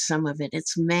look at some of it.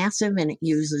 It's massive, and it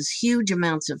uses huge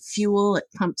amounts of fuel. It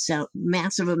pumps out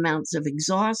massive amounts of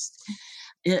exhaust.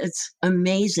 It's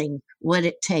amazing what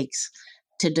it takes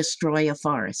to destroy a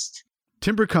forest.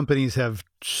 Timber companies have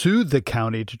sued the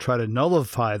county to try to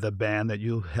nullify the ban that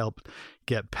you helped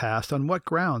get passed. On what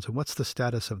grounds, and what's the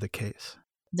status of the case?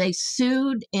 They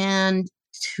sued in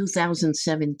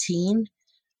 2017,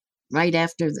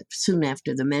 soon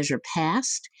after the measure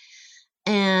passed.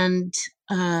 And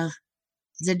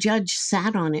the judge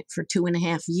sat on it for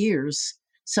 2.5 years.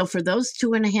 So for those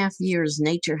 2.5 years,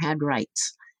 nature had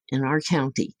rights in our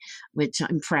county, which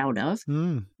I'm proud of.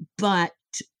 But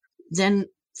then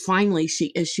finally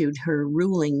she issued her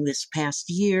ruling this past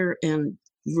year and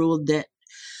ruled that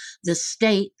the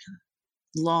state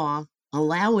law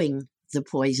allowing the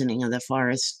poisoning of the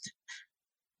forest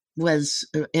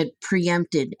it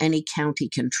preempted any county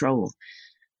control.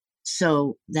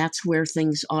 So that's where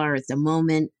things are at the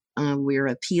moment. We're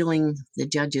appealing the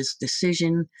judge's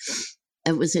decision.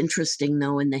 It was interesting,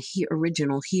 though, in the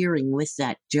original hearing with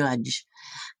that judge,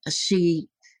 she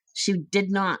did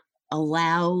not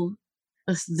allow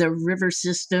the river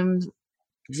system,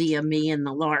 via me and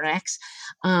the Lorax,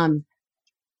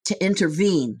 to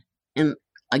intervene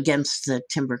against the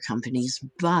timber companies,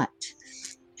 but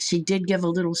she did give a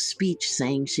little speech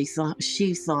saying she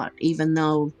thought even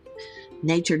though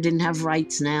nature didn't have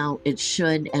rights now, it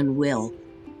should and will.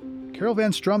 Carol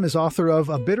Van Strum is author of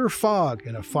A Bitter Fog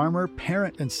and a farmer,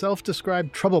 parent, and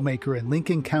self-described troublemaker in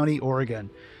Lincoln County, Oregon.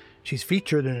 She's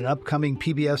featured in an upcoming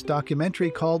PBS documentary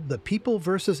called The People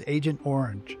vs. Agent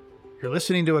Orange. You're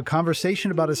listening to a conversation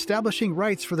about establishing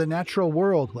rights for the natural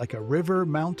world, like a river,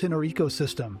 mountain, or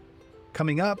ecosystem.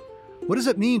 Coming up, what does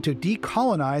it mean to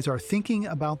decolonize our thinking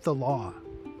about the law?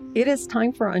 It is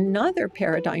time for another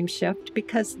paradigm shift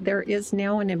because there is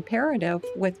now an imperative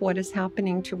with what is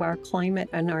happening to our climate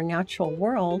and our natural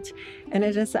world, and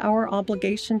it is our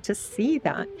obligation to see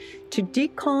that. To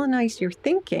decolonize your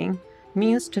thinking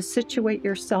means to situate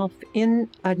yourself in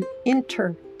an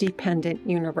interdependent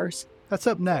universe. That's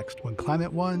up next when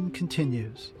Climate One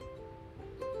continues.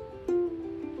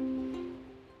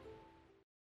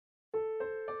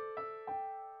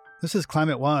 This is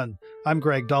Climate One. I'm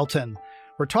Greg Dalton.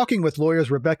 We're talking with lawyers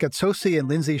Rebecca Tsosie and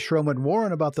Lindsey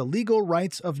Schromen-Wawrin about the legal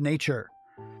rights of nature.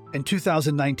 In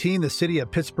 2019, the city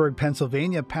of Pittsburgh,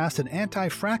 Pennsylvania passed an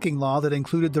anti-fracking law that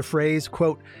included the phrase,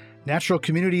 quote, natural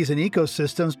communities and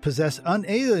ecosystems possess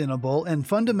unalienable and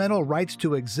fundamental rights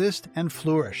to exist and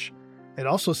flourish. It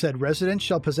also said residents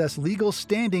shall possess legal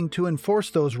standing to enforce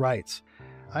those rights.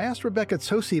 I asked Rebecca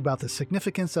Tsosie about the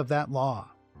significance of that law.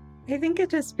 I think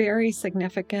it is very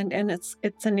significant, and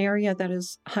it's an area that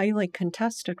is highly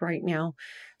contested right now.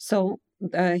 So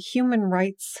the human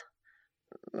rights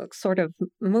sort of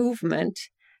movement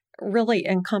really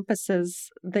encompasses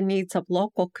the needs of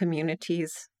local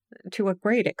communities to a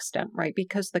great extent, right?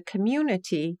 Because the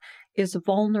community is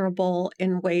vulnerable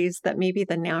in ways that maybe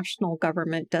the national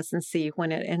government doesn't see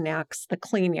when it enacts the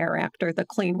Clean Air Act or the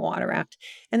Clean Water Act.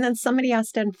 And then somebody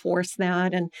has to enforce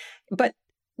that. But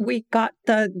we got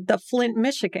the Flint,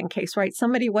 Michigan case, right?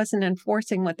 Somebody wasn't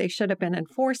enforcing what they should have been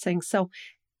enforcing. So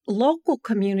local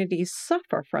communities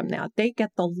suffer from that. They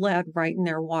get the lead right in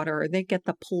their water, or they get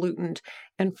the pollutant.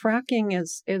 And fracking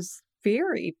is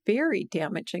very, very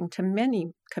damaging to many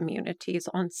communities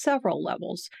on several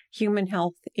levels, human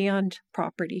health and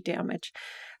property damage.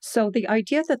 So the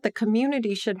idea that the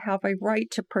community should have a right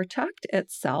to protect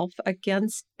itself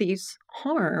against these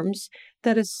harms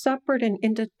that is separate and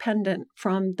independent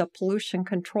from the pollution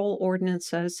control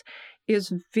ordinances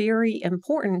is very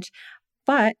important.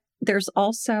 But there's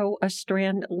also a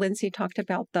strand, Lindsey talked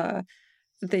about the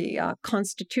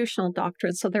constitutional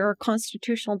doctrines. So there are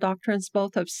constitutional doctrines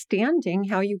both of standing,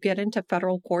 how you get into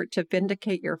federal court to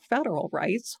vindicate your federal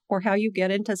rights, or how you get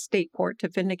into state court to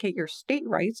vindicate your state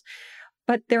rights.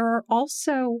 But there are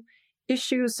also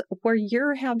issues where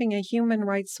you're having a human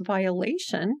rights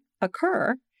violation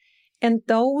occur, and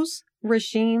those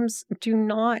regimes do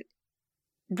not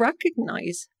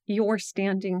recognize your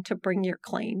standing to bring your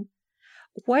claim.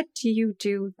 What do you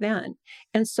do then?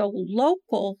 And so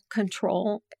local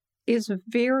control is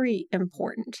very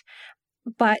important.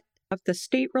 But if the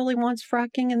state really wants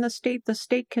fracking in the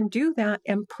state can do that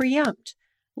and preempt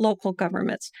local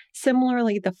governments.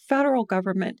 Similarly, the federal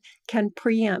government can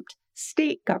preempt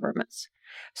state governments.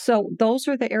 So those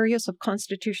are the areas of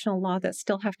constitutional law that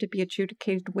still have to be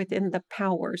adjudicated within the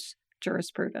powers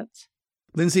jurisprudence.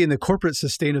 Lindsey, in the corporate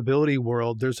sustainability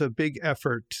world, there's a big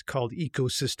effort called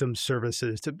ecosystem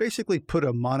services to basically put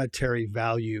a monetary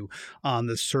value on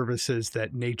the services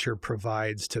that nature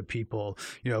provides to people.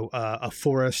 A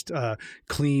forest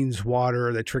cleans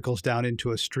water that trickles down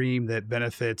into a stream that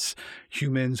benefits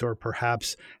humans, or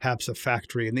perhaps a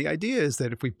factory. And the idea is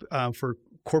that if we, for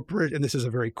corporate, and this is a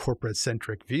very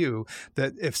corporate-centric view,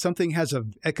 that if something has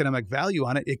an economic value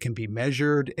on it, it can be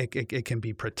measured, it can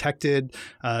be protected.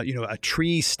 A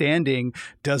tree standing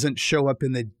doesn't show up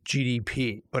in the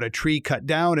GDP, but a tree cut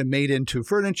down and made into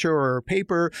furniture or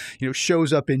paper,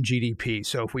 shows up in GDP.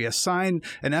 So if we assign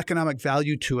an economic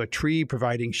value to a tree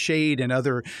providing shade and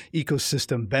other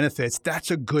ecosystem benefits, that's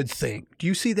a good thing. Do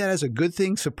you see that as a good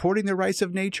thing, supporting the rights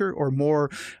of nature, or more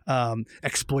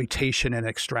exploitation and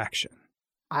extraction?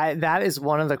 That is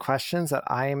one of the questions that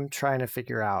I'm trying to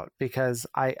figure out, because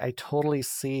I totally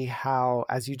see how,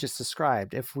 as you just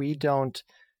described, if we don't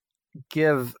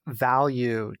give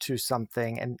value to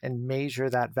something and measure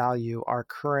that value, our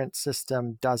current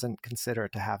system doesn't consider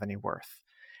it to have any worth.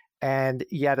 And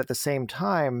yet at the same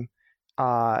time,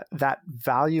 that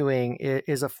valuing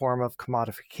is a form of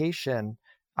commodification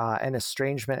and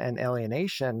estrangement and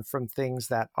alienation from things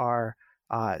that are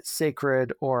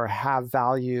sacred or have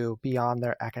value beyond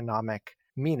their economic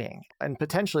meaning. And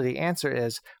potentially the answer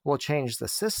is we'll change the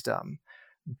system.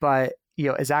 But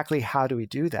exactly how do we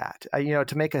do that?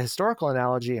 To make a historical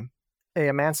analogy, a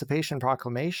Emancipation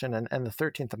Proclamation and the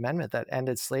 13th Amendment that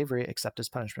ended slavery except as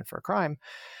punishment for a crime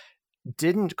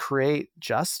didn't create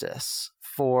justice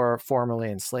for formerly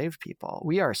enslaved people.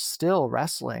 We are still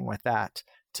wrestling with that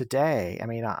today.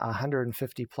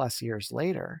 150 plus years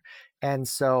later. And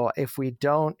so if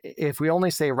we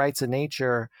only say rights of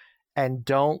nature and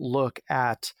don't look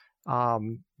at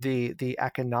the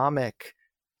economic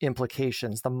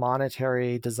implications, the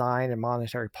monetary design and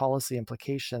monetary policy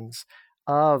implications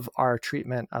of our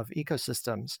treatment of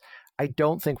ecosystems, I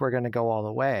don't think we're going to go all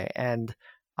the way. And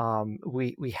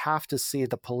we have to see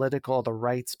the political, the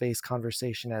rights-based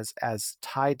conversation as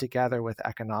tied together with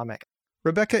economic.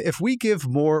 Rebecca, if we give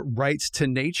more rights to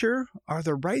nature, are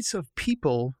the rights of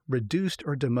people reduced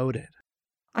or demoted?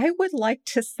 I would like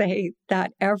to say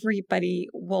that everybody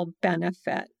will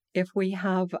benefit if we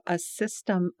have a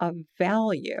system of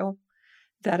value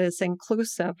that is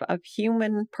inclusive of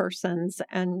human persons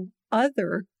and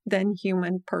other than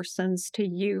human persons to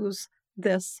use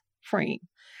this frame.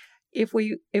 If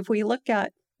we look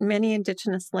at many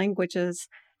Indigenous languages,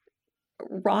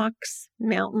 rocks,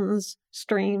 mountains,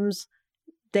 streams,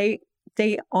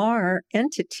 they are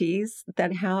entities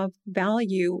that have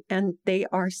value, and they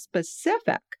are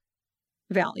specific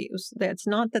values. It's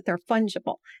not that they're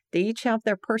fungible. They each have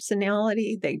their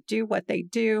personality. They do what they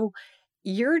do.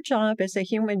 Your job as a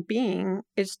human being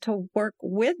is to work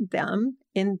with them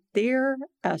in their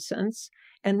essence,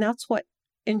 and that's what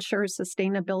ensures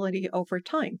sustainability over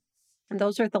time. And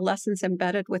those are the lessons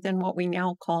embedded within what we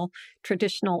now call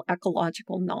traditional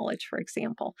ecological knowledge, for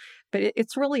example. But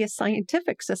it's really a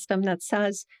scientific system that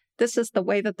says this is the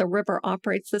way that the river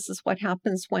operates. This is what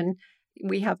happens when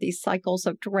we have these cycles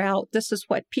of drought. This is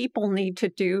what people need to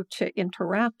do to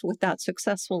interact with that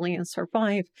successfully and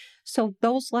survive. So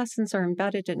those lessons are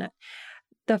embedded in it.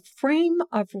 The frame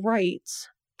of rights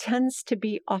tends to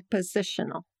be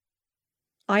oppositional.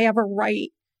 I have a right.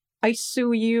 I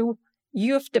sue you.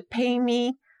 You have to pay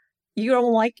me. You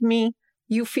don't like me.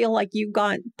 You feel like you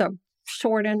got the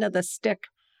short end of the stick.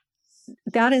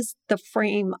 That is the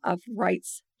frame of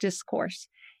rights discourse.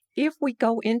 If we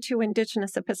go into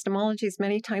Indigenous epistemologies,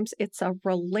 many times it's a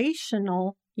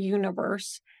relational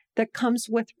universe that comes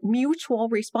with mutual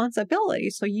responsibility.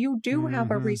 So you do have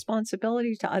a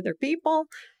responsibility to other people,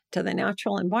 to the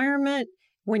natural environment.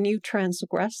 When you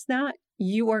transgress that,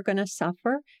 you are going to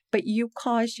suffer, but you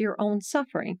cause your own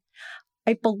suffering.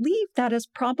 I believe that is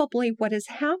probably what is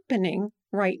happening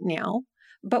right now,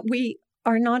 but we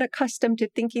are not accustomed to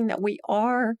thinking that we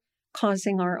are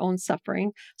causing our own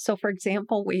suffering. So, for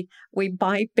example, we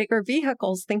buy bigger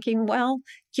vehicles thinking, well,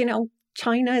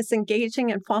 China is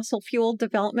engaging in fossil fuel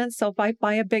development. So if I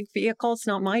buy a big vehicle, it's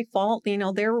not my fault.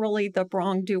 They're really the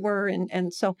wrongdoer.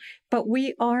 And so, but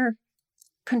we are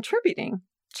contributing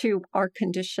to our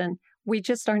condition. We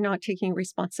just are not taking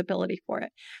responsibility for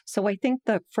it. So I think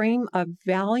the frame of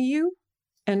value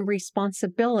and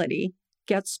responsibility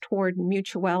gets toward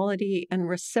mutuality and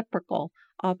reciprocal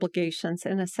obligations.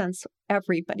 In a sense,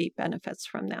 everybody benefits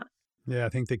from that. Yeah, I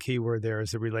think the key word there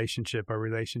is the relationship. Our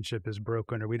relationship is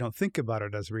broken, or we don't think about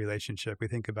it as a relationship. We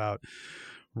think about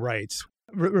rights.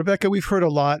 Rebecca, we've heard a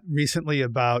lot recently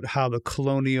about how the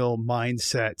colonial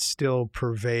mindset still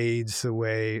pervades the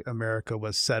way America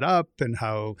was set up and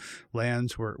how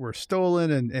lands were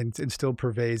stolen and still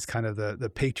pervades kind of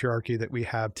the patriarchy that we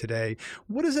have today.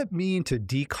 What does it mean to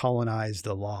decolonize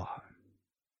the law?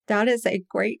 That is a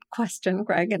great question,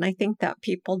 Greg, and I think that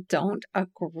people don't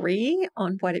agree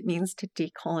on what it means to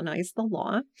decolonize the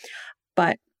law.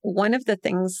 But one of the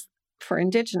things for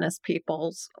Indigenous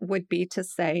peoples would be to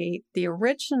say the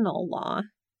original law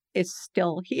is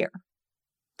still here.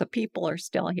 The people are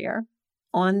still here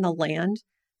on the land.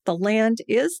 The land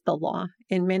is the law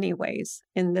in many ways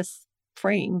in this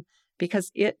frame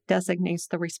because it designates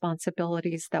the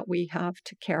responsibilities that we have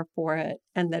to care for it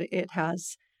and that it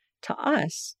has to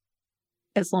us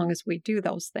as long as we do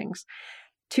those things.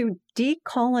 To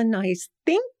decolonize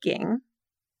thinking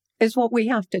is what we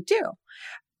have to do.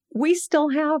 We still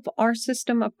have our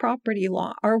system of property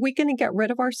law. Are we going to get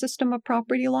rid of our system of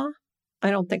property law?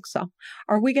 I don't think so.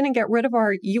 Are we going to get rid of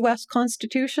our U.S.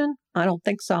 Constitution? I don't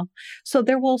think so. So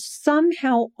there will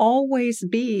somehow always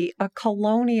be a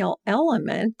colonial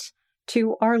element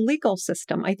to our legal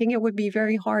system. I think it would be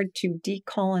very hard to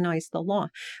decolonize the law,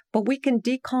 but we can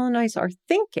decolonize our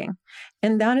thinking.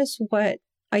 And that is what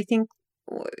I think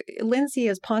Lindsey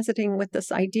is positing with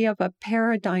this idea of a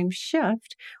paradigm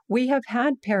shift. We have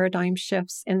had paradigm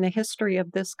shifts in the history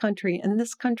of this country, and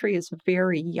this country is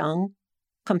very young.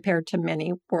 compared to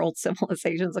many world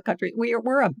civilizations of countries.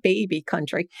 We're a baby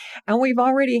country, and we've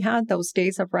already had those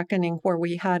days of reckoning where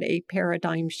we had a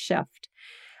paradigm shift.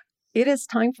 It is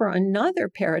time for another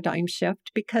paradigm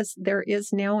shift because there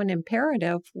is now an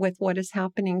imperative with what is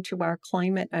happening to our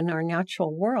climate and our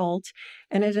natural world,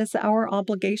 and it is our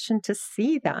obligation to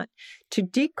see that. To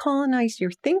decolonize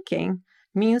your thinking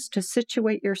means to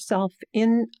situate yourself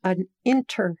in an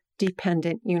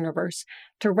interdependent universe,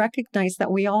 to recognize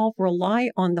that we all rely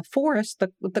on the forest.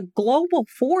 The global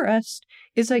forest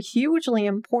is a hugely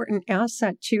important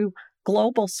asset to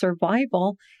global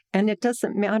survival. And it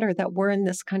doesn't matter that we're in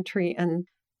this country and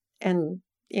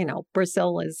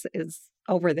Brazil is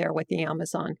over there with the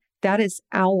Amazon. That is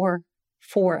our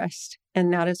forest,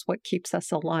 and that is what keeps us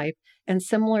alive. And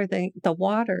similarly, the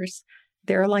waters,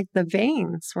 they're like the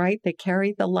veins, right? They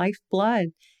carry the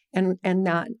lifeblood and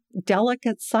that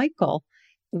delicate cycle.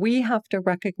 We have to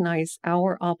recognize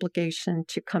our obligation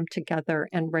to come together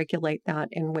and regulate that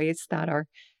in ways that are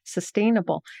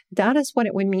sustainable. That is what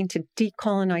it would mean to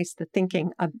decolonize the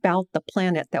thinking about the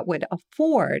planet that would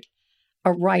afford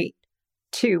a right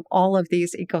to all of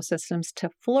these ecosystems to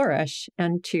flourish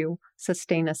and to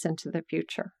sustain us into the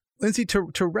future. Lindsey, to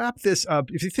wrap this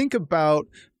up, if you think about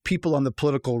people on the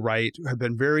political right who have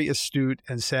been very astute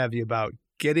and savvy about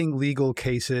getting legal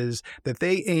cases that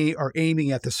they are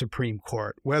aiming at the Supreme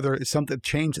Court, whether it's something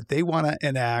change that they want to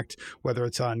enact, whether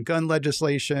it's on gun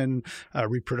legislation,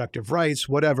 reproductive rights,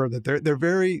 whatever, that they're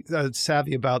very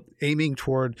savvy about aiming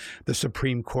toward the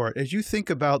Supreme Court. As you think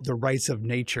about the rights of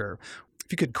nature,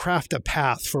 if you could craft a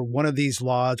path for one of these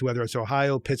laws, whether it's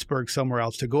Ohio, Pittsburgh, somewhere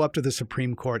else, to go up to the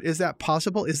Supreme Court, is that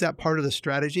possible? Is that part of the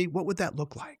strategy? What would that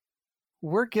look like?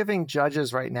 We're giving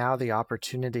judges right now the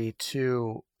opportunity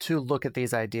to look at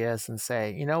these ideas and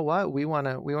say, you know what, we want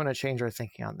to change our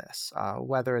thinking on this,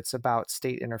 whether it's about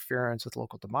state interference with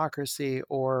local democracy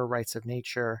or rights of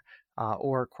nature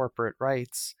or corporate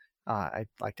rights. I'd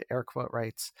like to air quote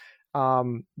rights.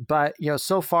 But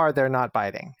so far they're not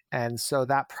biting. And so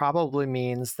that probably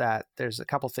means that there's a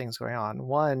couple things going on.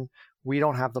 One, we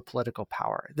don't have the political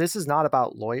power. This is not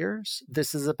about lawyers.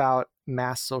 This is about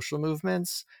mass social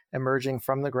movements emerging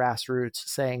from the grassroots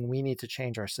saying we need to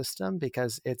change our system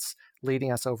because it's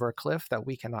leading us over a cliff that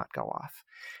we cannot go off.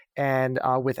 And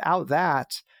without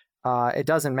that, it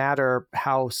doesn't matter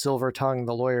how silver-tongued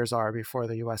the lawyers are before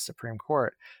the U.S. Supreme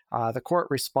Court. The court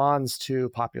responds to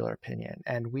popular opinion,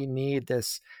 and we need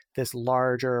this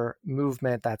larger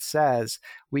movement that says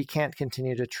we can't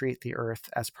continue to treat the earth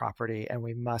as property, and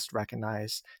we must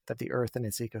recognize that the earth and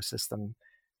its ecosystems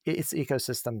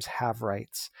have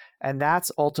rights. And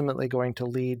that's ultimately going to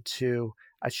lead to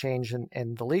a change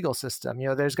in the legal system.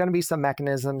 There's going to be some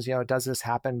mechanisms. Does this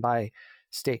happen by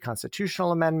state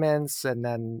constitutional amendments, and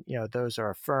then those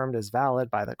are affirmed as valid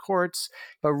by the courts?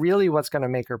 But really what's going to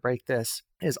make or break this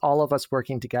is all of us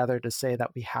working together to say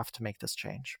that we have to make this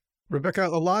change. Rebecca,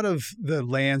 a lot of the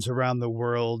lands around the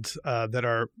world that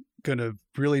are going to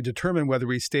really determine whether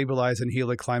we stabilize and heal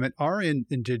the climate are in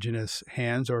Indigenous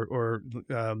hands or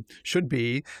should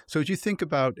be. So as you think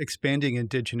about expanding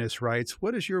Indigenous rights,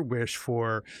 what is your wish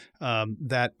for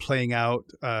that playing out?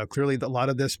 Clearly, a lot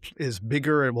of this is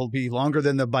bigger and will be longer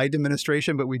than the Biden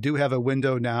administration, but we do have a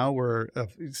window now where a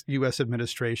U.S.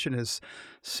 administration is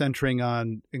centering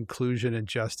on inclusion and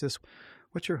justice.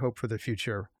 What's your hope for the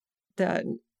future?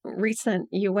 The recent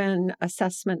UN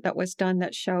assessment that was done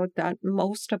that showed that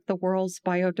most of the world's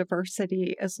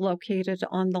biodiversity is located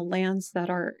on the lands that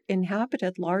are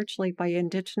inhabited largely by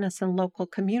Indigenous and local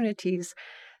communities.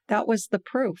 That was the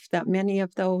proof that many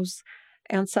of those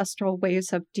ancestral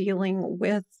ways of dealing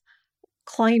with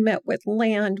climate, with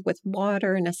land, with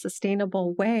water in a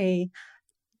sustainable way,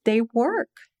 they work.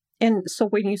 And so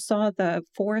when you saw the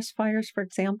forest fires, for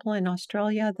example, in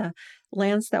Australia, the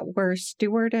lands that were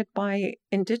stewarded by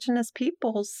Indigenous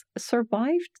peoples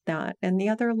survived that, and the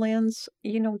other lands,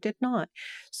 did not.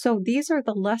 So these are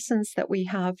the lessons that we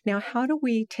have. Now, how do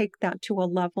we take that to a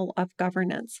level of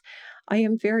governance? I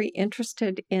am very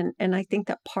interested in, and I think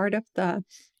that part of the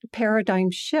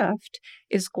paradigm shift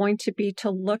is going to be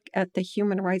to look at the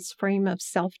human rights frame of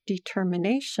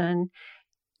self-determination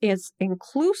is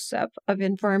inclusive of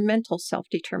environmental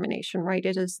self-determination, right?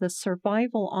 It is the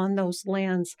survival on those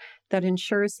lands that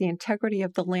ensures the integrity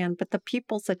of the land, but the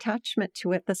people's attachment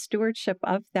to it, the stewardship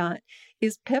of that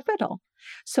is pivotal.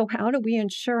 So how do we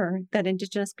ensure that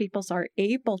Indigenous peoples are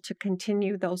able to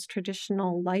continue those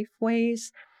traditional life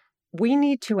ways? We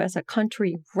need to, as a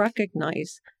country,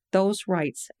 recognize those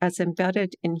rights as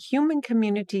embedded in human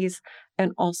communities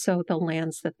and also the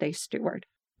lands that they steward.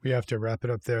 We have to wrap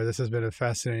it up there. This has been a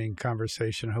fascinating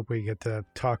conversation. I hope we get to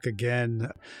talk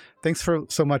again. Thanks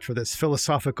so much for this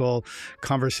philosophical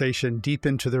conversation deep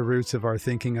into the roots of our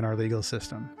thinking and our legal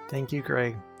system. Thank you,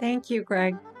 Greg. Thank you,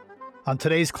 Greg. On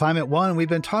today's Climate One, we've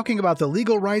been talking about the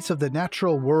legal rights of the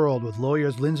natural world with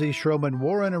lawyers Lindsey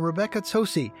Schromen-Wawrin and Rebecca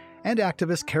Tsosie and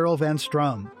activist Carol Van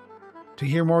Strum. To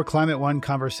hear more Climate One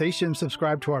conversations,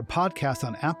 subscribe to our podcast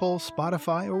on Apple,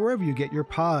 Spotify, or wherever you get your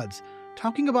pods.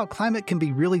 Talking about climate can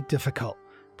be really difficult.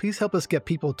 Please help us get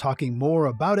people talking more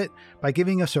about it by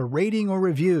giving us a rating or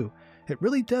review. It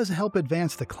really does help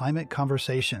advance the climate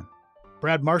conversation.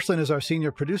 Brad Marshland is our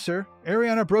senior producer.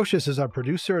 Ariana Brocious is our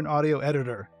producer and audio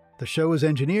editor. The show is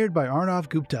engineered by Arnav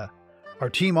Gupta. Our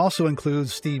team also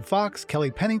includes Steve Fox,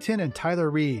 Kelly Pennington, and Tyler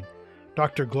Reed.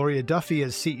 Dr. Gloria Duffy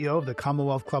is CEO of the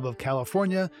Commonwealth Club of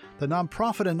California, the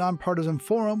nonprofit and nonpartisan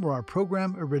forum where our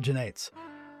program originates.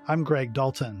 I'm Greg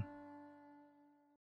Dalton.